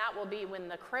 Mark's, and that will be when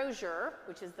the crozier,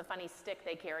 which is the funny stick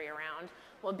they carry around,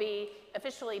 will be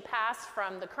officially passed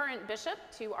from the current bishop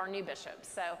to our new bishop.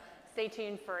 So stay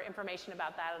tuned for information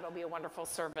about that. It'll be a wonderful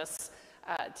service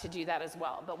to do that as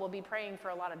well. But we'll be praying for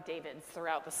a lot of Davids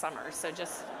throughout the summer, so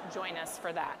just join us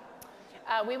for that.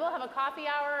 We will have a coffee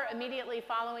hour immediately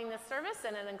following this service,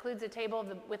 and it includes a table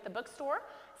with the bookstore.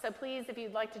 So please, if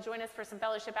you'd like to join us for some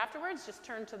fellowship afterwards, just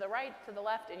turn to the right, to the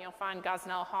left, and you'll find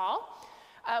Gosnell Hall.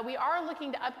 We are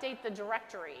looking to update the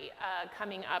directory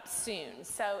coming up soon.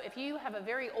 So if you have a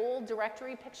very old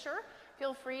directory picture,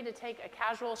 feel free to take a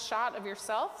casual shot of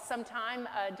yourself sometime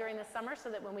during the summer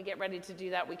so that when we get ready to do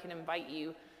that, we can invite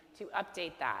you to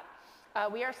update that.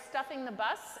 We are stuffing the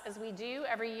bus, as we do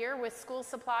every year, with school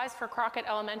supplies for Crockett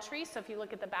Elementary. So if you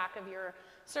look at the back of your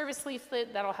service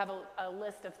leaflet, that'll have a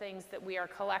list of things that we are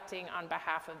collecting on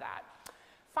behalf of that.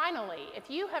 Finally, if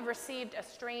you have received a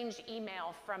strange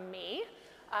email from me,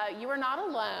 you are not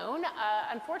alone.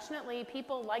 Unfortunately,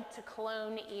 people like to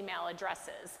clone email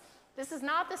addresses. This is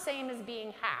not the same as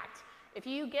being hacked. If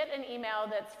you get an email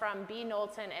that's from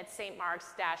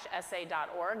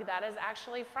bknowlton@stmarks-sa.org, that is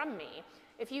actually from me.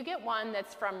 If you get one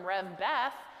that's from Rev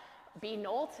Beth,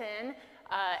 bknowlton,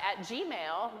 at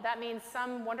Gmail, that means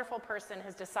some wonderful person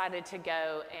has decided to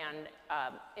go and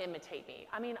imitate me.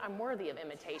 I mean, I'm worthy of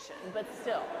imitation, but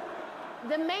still.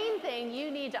 The main thing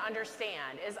you need to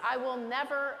understand is I will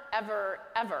never, ever,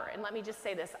 ever, and let me just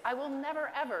say this, I will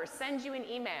never, ever send you an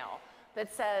email that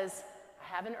says, I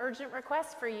have an urgent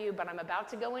request for you, but I'm about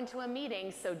to go into a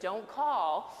meeting, so don't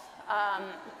call.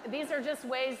 These are just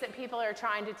ways that people are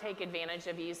trying to take advantage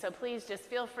of you, so please just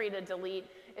feel free to delete.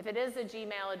 If it is a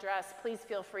Gmail address, please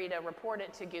feel free to report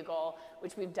it to Google,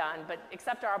 which we've done, but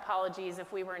accept our apologies.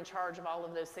 If we were in charge of all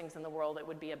of those things in the world, it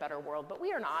would be a better world, but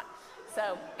we are not.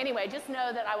 So anyway, just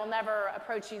know that I will never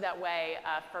approach you that way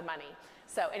for money.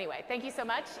 So anyway, thank you so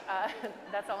much.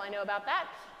 That's all I know about that.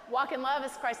 Walk in love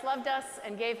as Christ loved us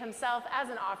and gave himself as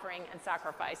an offering and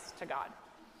sacrifice to God.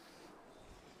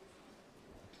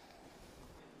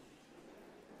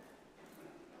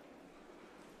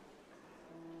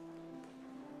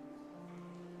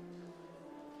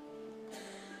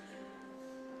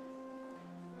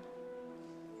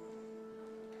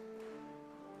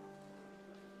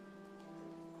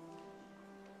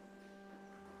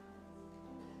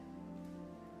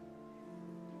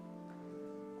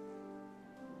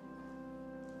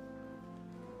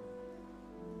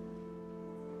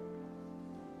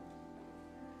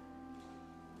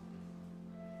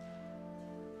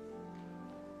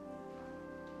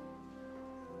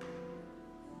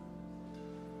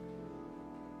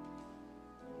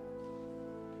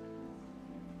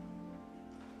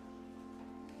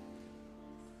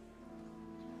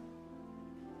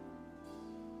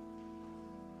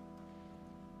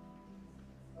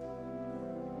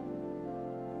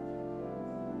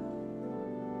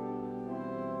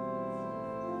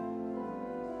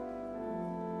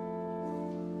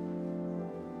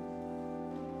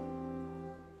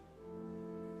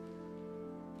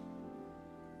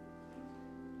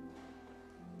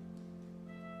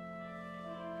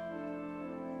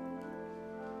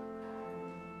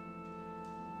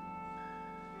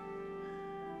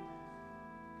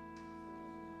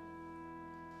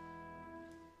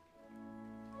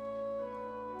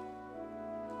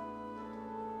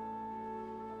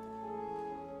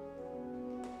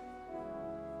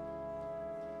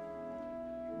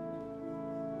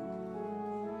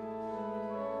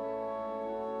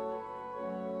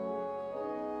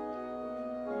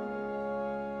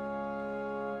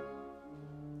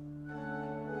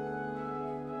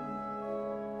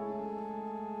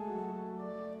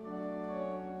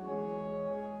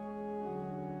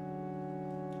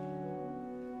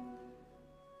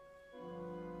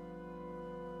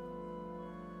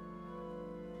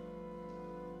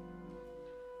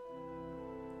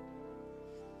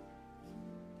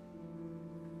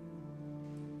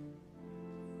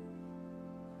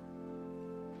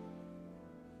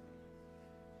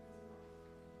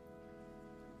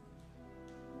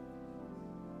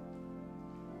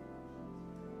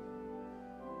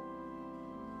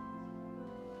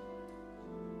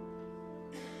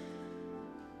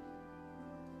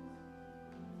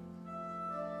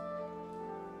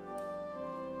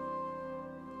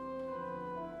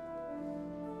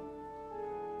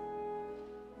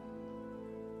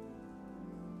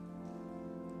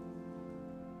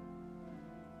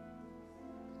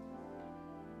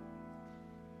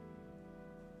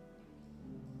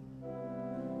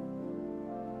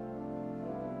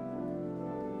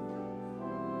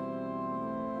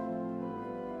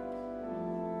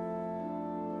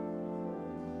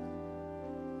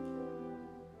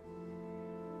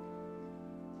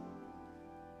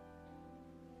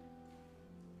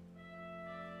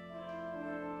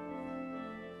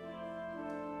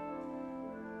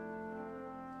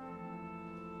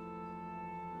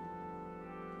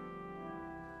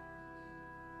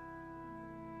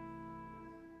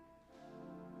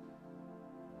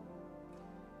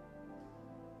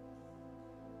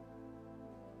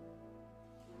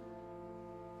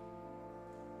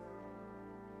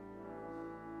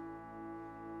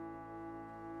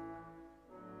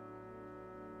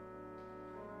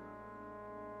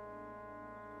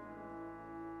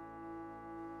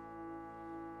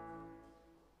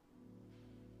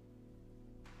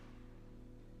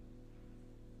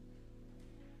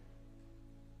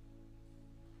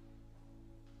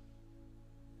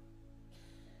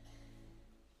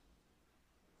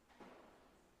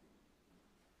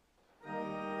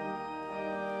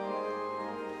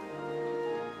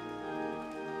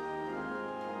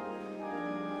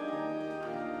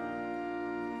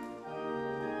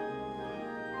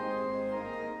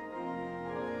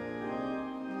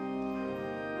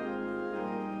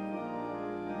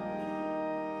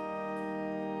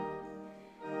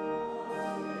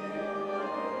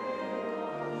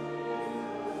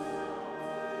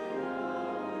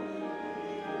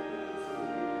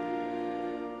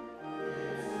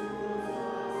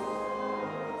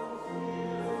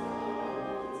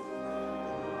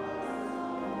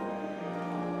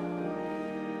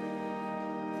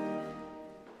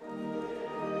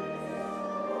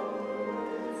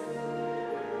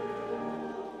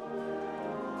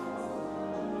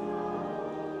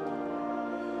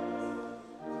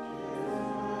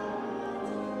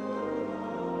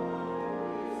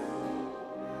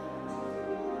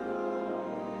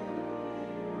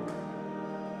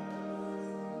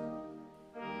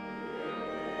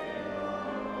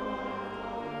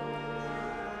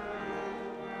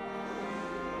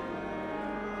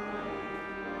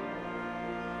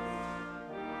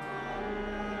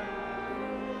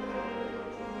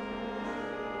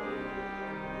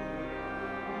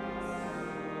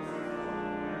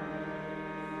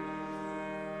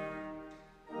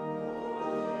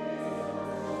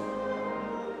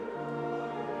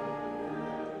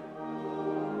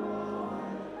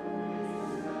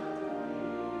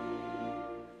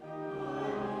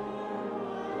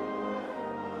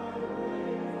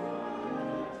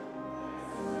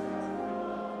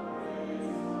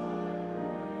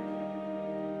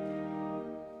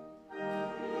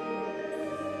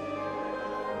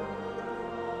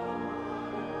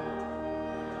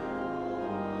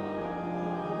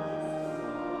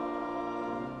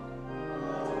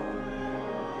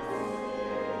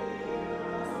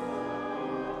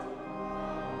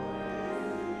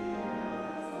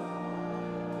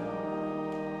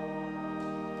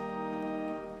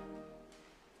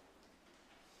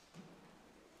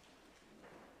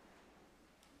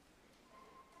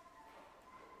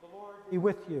 be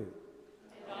with you.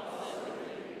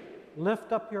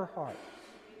 Lift up your hearts.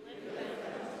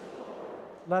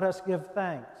 Let us give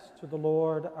thanks to the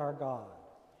Lord our God.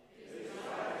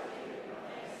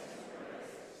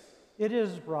 It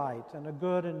is right and a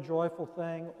good and joyful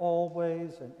thing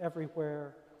always and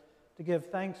everywhere to give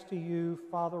thanks to you,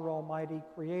 Father Almighty,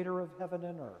 creator of heaven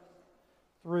and earth,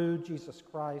 through Jesus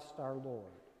Christ our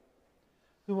Lord,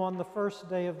 who on the first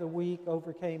day of the week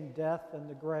overcame death and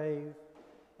the grave,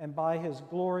 and by his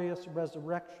glorious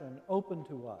resurrection opened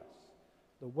to us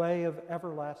the way of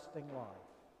everlasting life.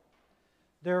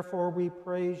 Therefore we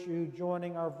praise you,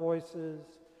 joining our voices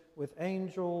with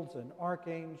angels and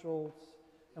archangels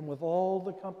and with all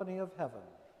the company of heaven,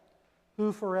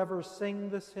 who forever sing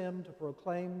this hymn to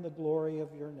proclaim the glory of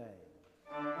your name.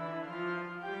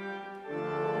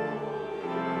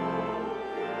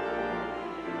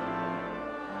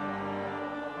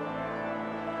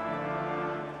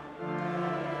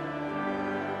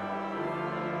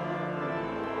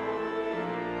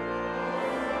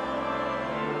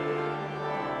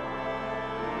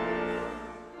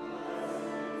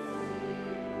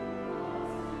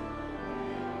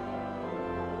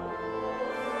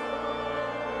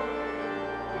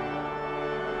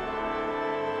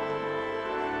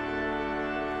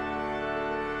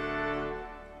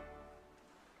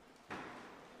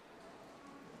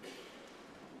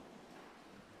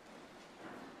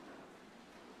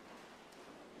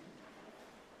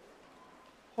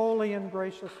 Holy and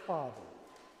gracious Father,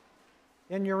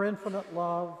 in your infinite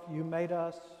love, you made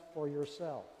us for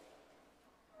yourself.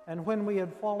 And when we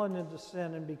had fallen into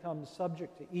sin and become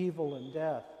subject to evil and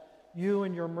death, you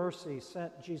in your mercy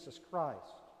sent Jesus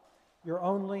Christ, your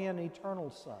only and eternal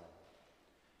Son,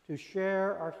 to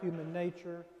share our human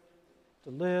nature, to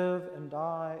live and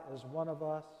die as one of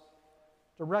us,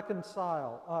 to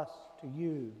reconcile us to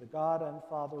you, the God and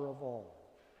Father of all.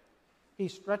 He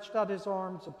stretched out his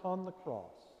arms upon the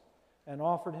cross and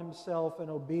offered himself in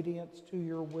obedience to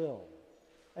your will,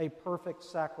 a perfect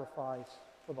sacrifice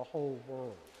for the whole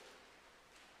world.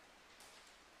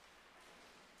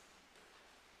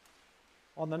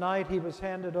 On the night he was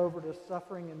handed over to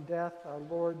suffering and death, our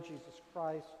Lord Jesus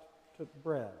Christ took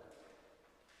bread.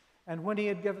 And when he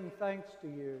had given thanks to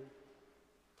you,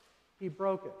 he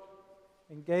broke it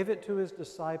and gave it to his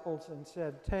disciples and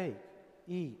said, "Take,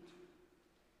 eat.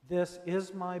 This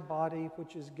is my body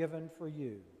which is given for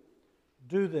you.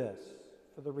 Do this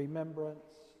for the remembrance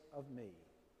of me."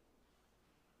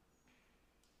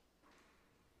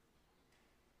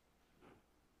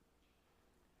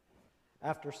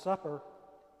 After supper,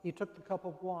 he took the cup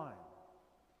of wine,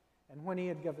 and when he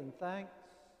had given thanks,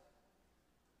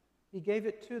 he gave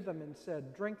it to them and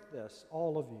said, "Drink this,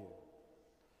 all of you.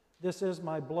 This is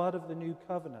my blood of the new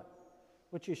covenant,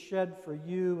 which is shed for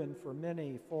you and for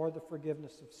many for the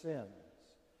forgiveness of sins.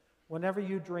 Whenever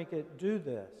you drink it, do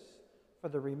this for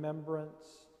the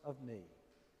remembrance of me."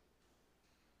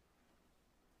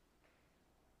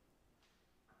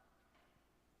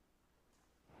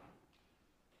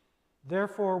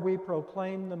 Therefore we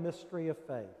proclaim the mystery of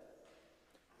faith.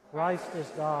 Christ has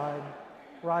died,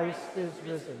 Christ is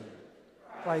risen,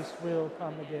 Christ will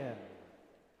come again.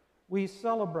 We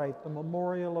celebrate the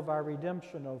memorial of our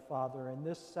redemption, O Father, in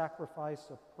this sacrifice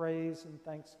of praise and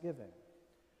thanksgiving.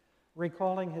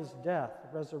 Recalling his death,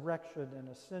 resurrection, and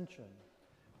ascension,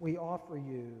 we offer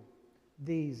you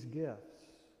these gifts.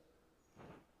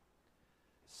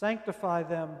 Sanctify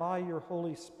them by your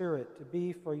Holy Spirit to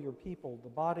be for your people the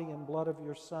body and blood of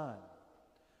your Son,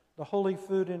 the holy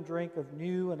food and drink of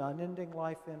new and unending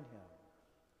life in him.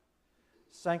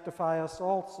 Sanctify us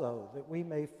also, that we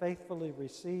may faithfully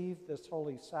receive this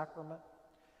holy sacrament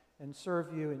and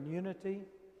serve you in unity,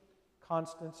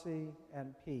 constancy,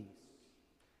 and peace.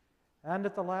 And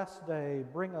at the last day,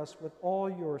 bring us with all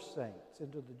your saints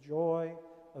into the joy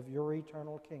of your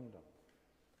eternal kingdom.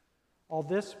 All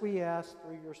this we ask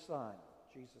through your Son,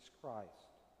 Jesus Christ.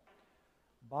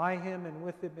 By him and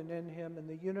with him and in him, in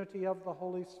the unity of the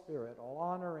Holy Spirit, all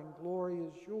honor and glory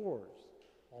is yours,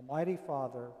 Almighty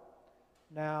Father,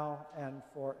 now and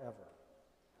forever.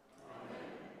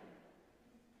 Amen.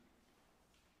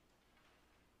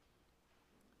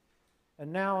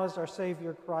 And now, as our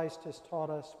Savior Christ has taught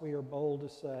us, we are bold to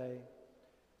say,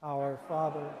 "Our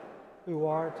Father, who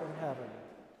art in heaven,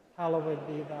 hallowed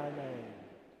be thy name.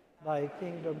 Thy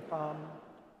kingdom come,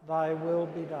 thy will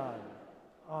be done,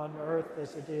 on earth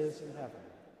as it is in heaven.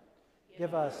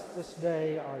 Give us this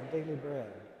day our daily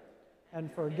bread,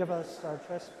 and forgive us our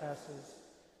trespasses,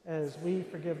 as we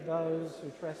forgive those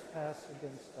who trespass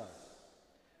against us.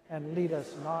 And lead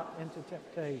us not into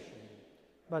temptation,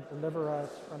 but deliver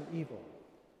us from evil.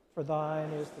 For thine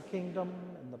is the kingdom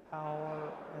and the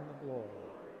power and the glory,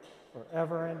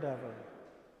 forever and ever.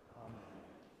 Amen.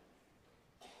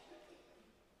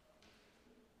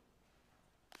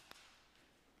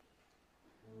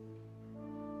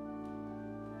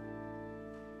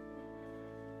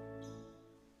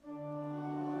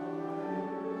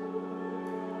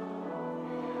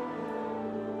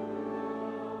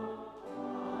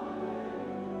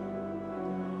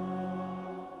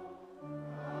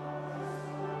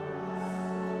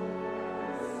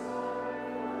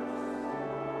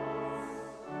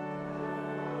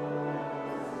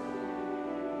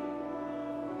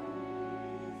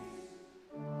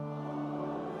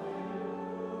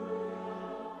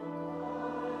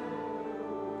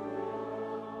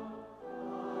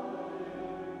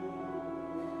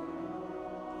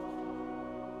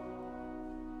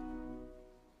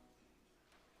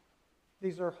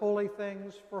 These are holy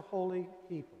things for holy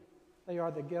people. They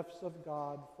are the gifts of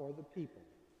God for the people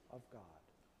of God.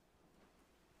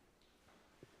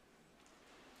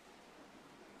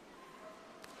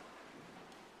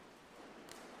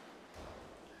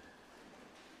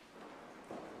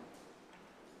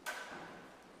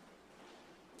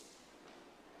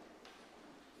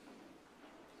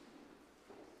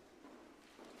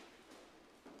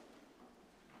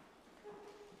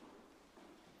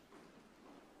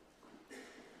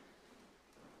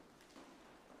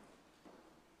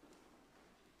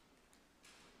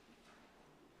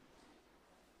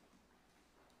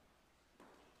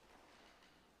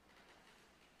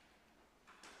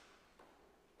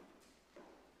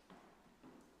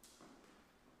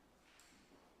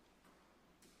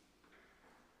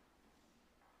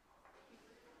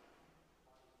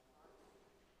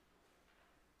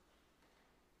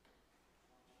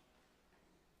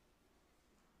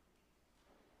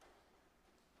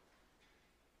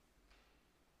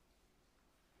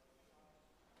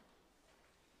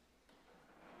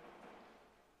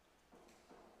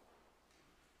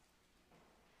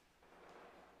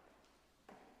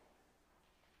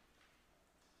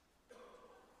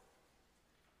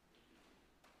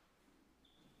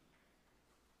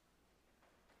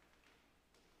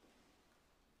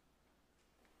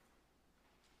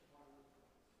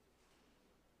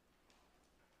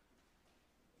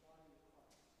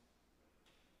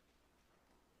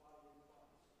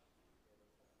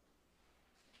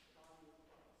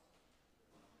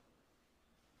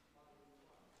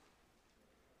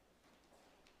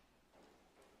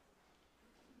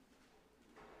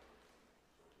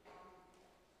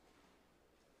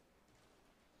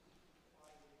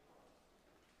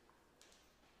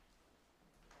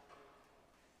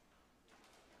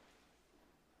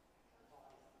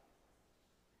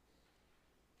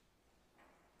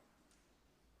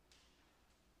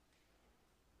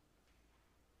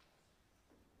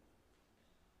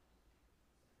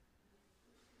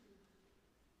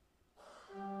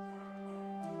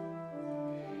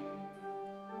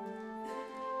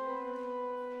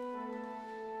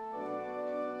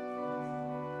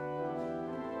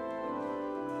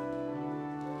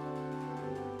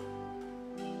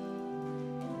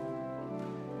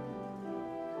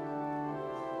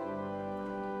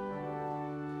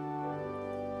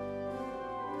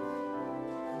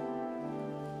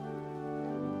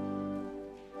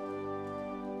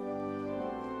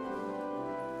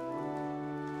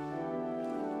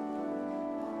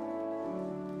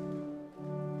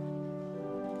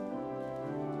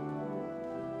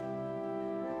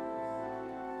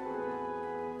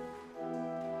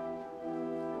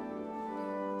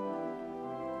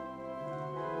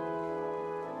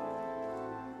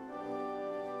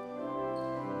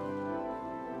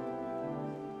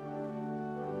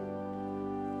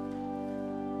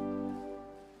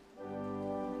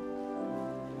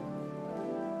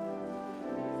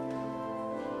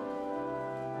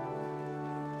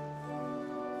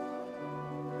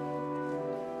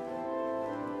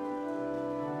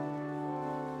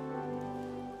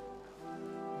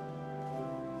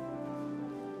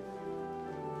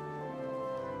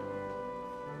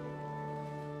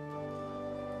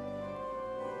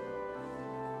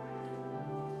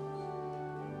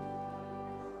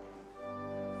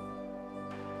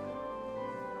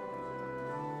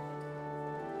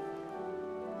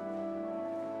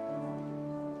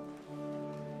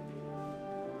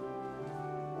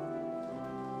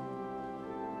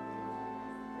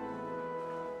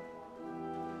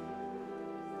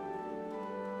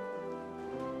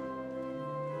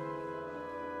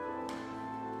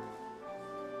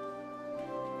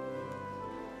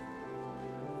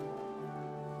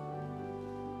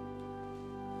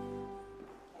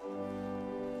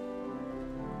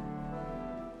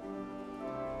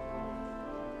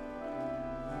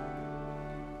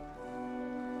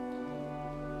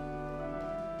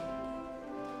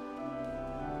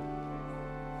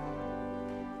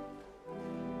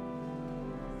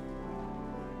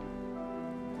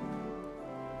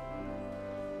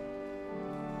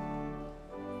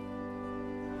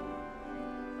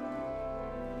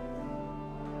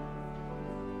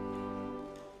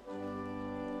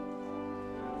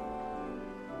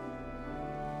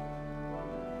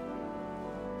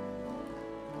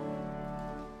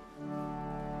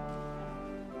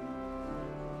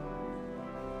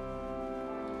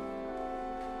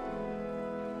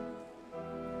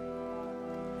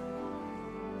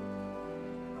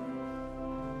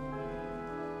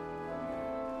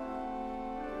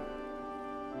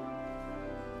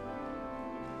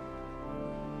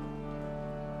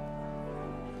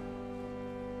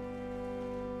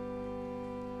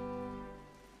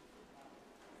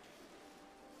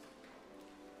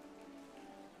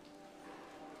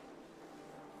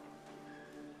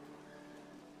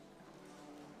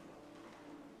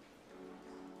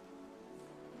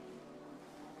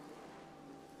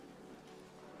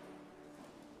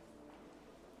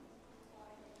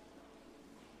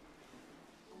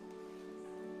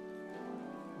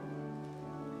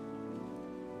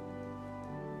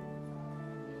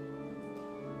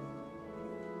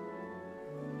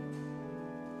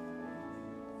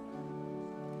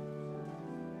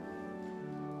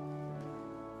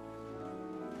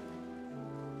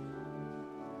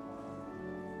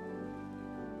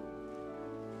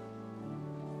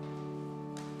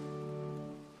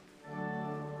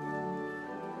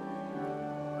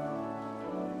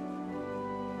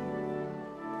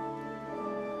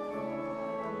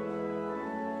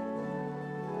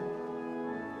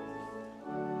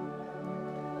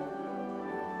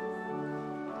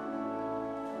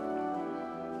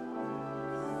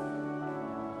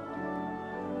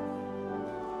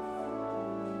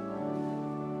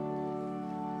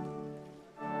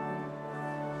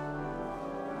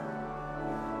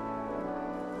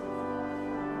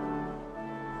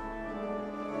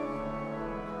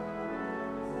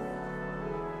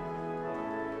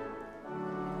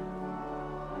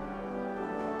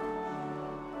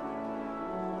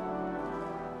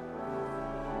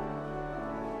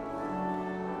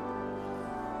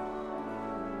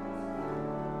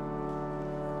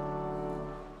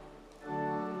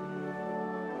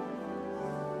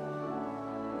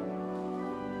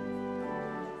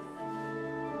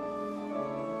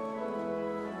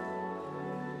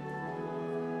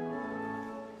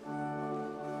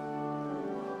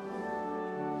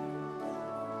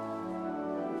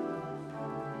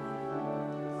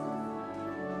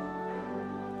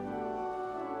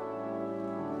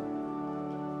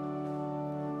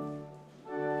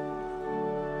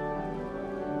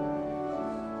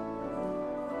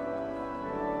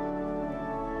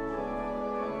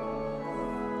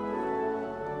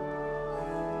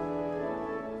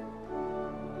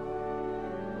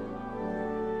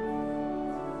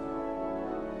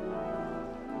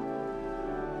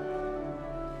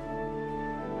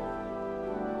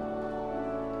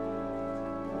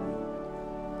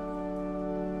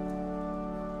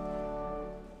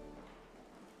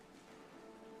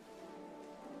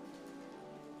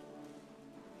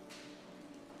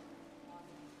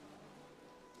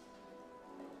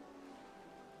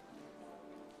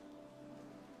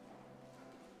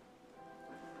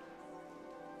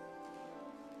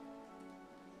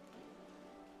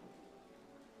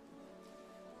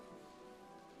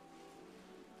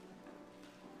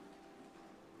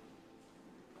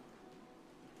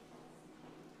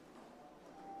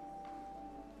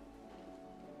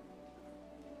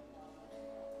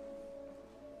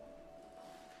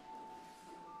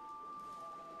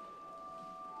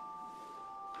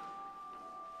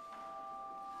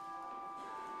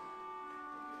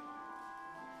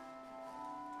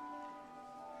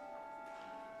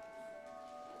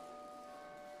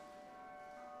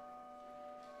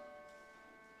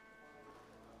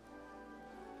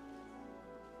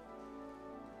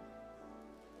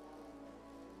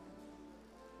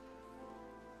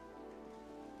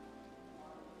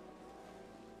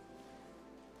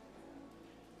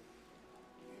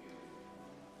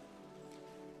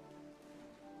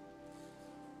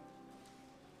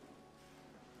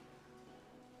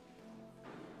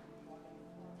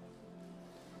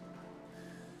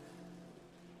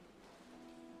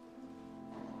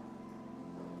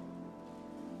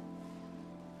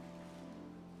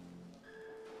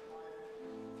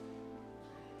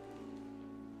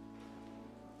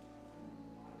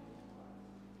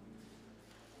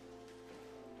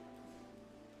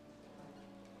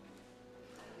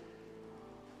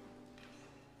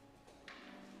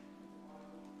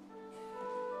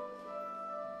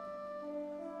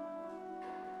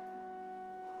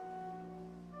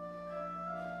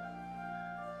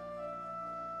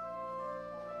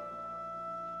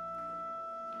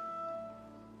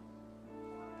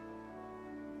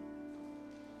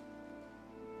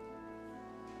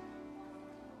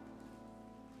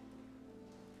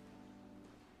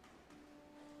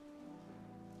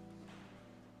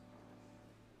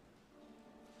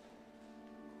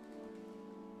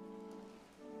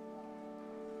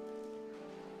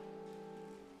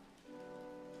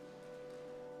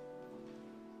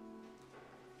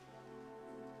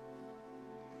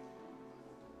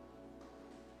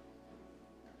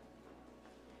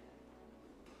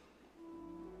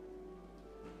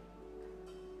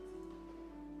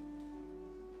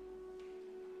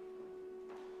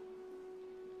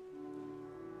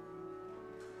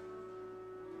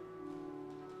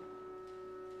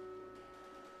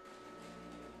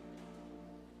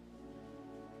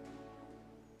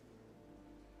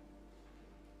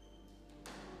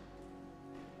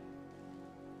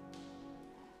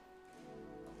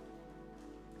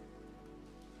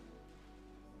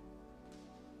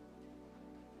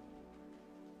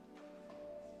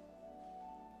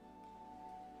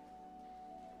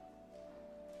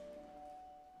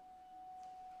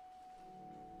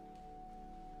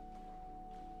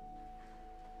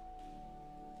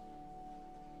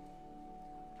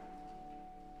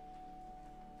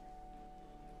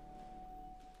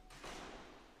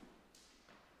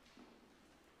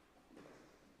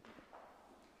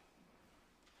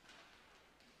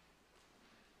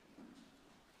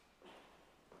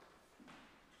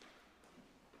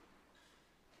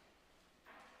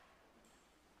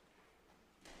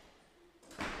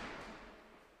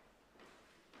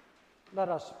 Let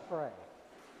us pray.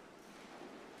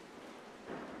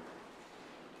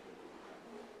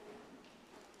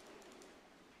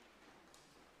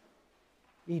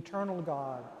 Eternal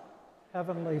God,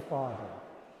 Heavenly Father,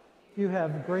 you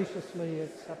have graciously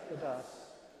accepted us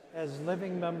as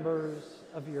living members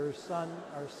of your Son,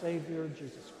 our Savior,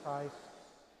 Jesus Christ,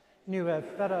 and you have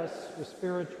fed us with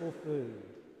spiritual food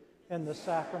in the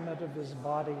sacrament of his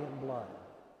body and blood.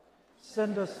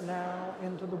 Send us now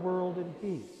into the world in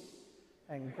peace,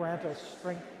 and grant us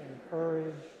strength and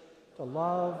courage to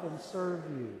love and serve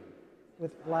you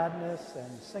with gladness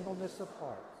and singleness of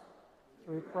heart,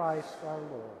 through Christ our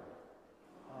Lord.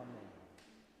 Amen.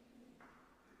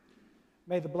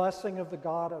 May the blessing of the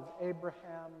God of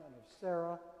Abraham and of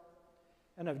Sarah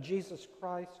and of Jesus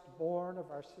Christ, born of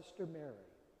our sister Mary,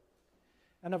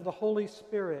 and of the Holy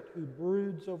Spirit, who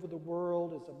broods over the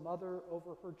world as a mother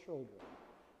over her children,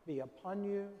 be upon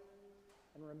you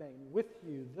and remain with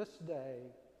you this day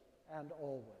and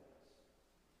always.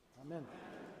 Amen.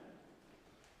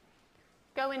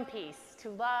 Go in peace to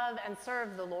love and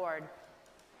serve the Lord.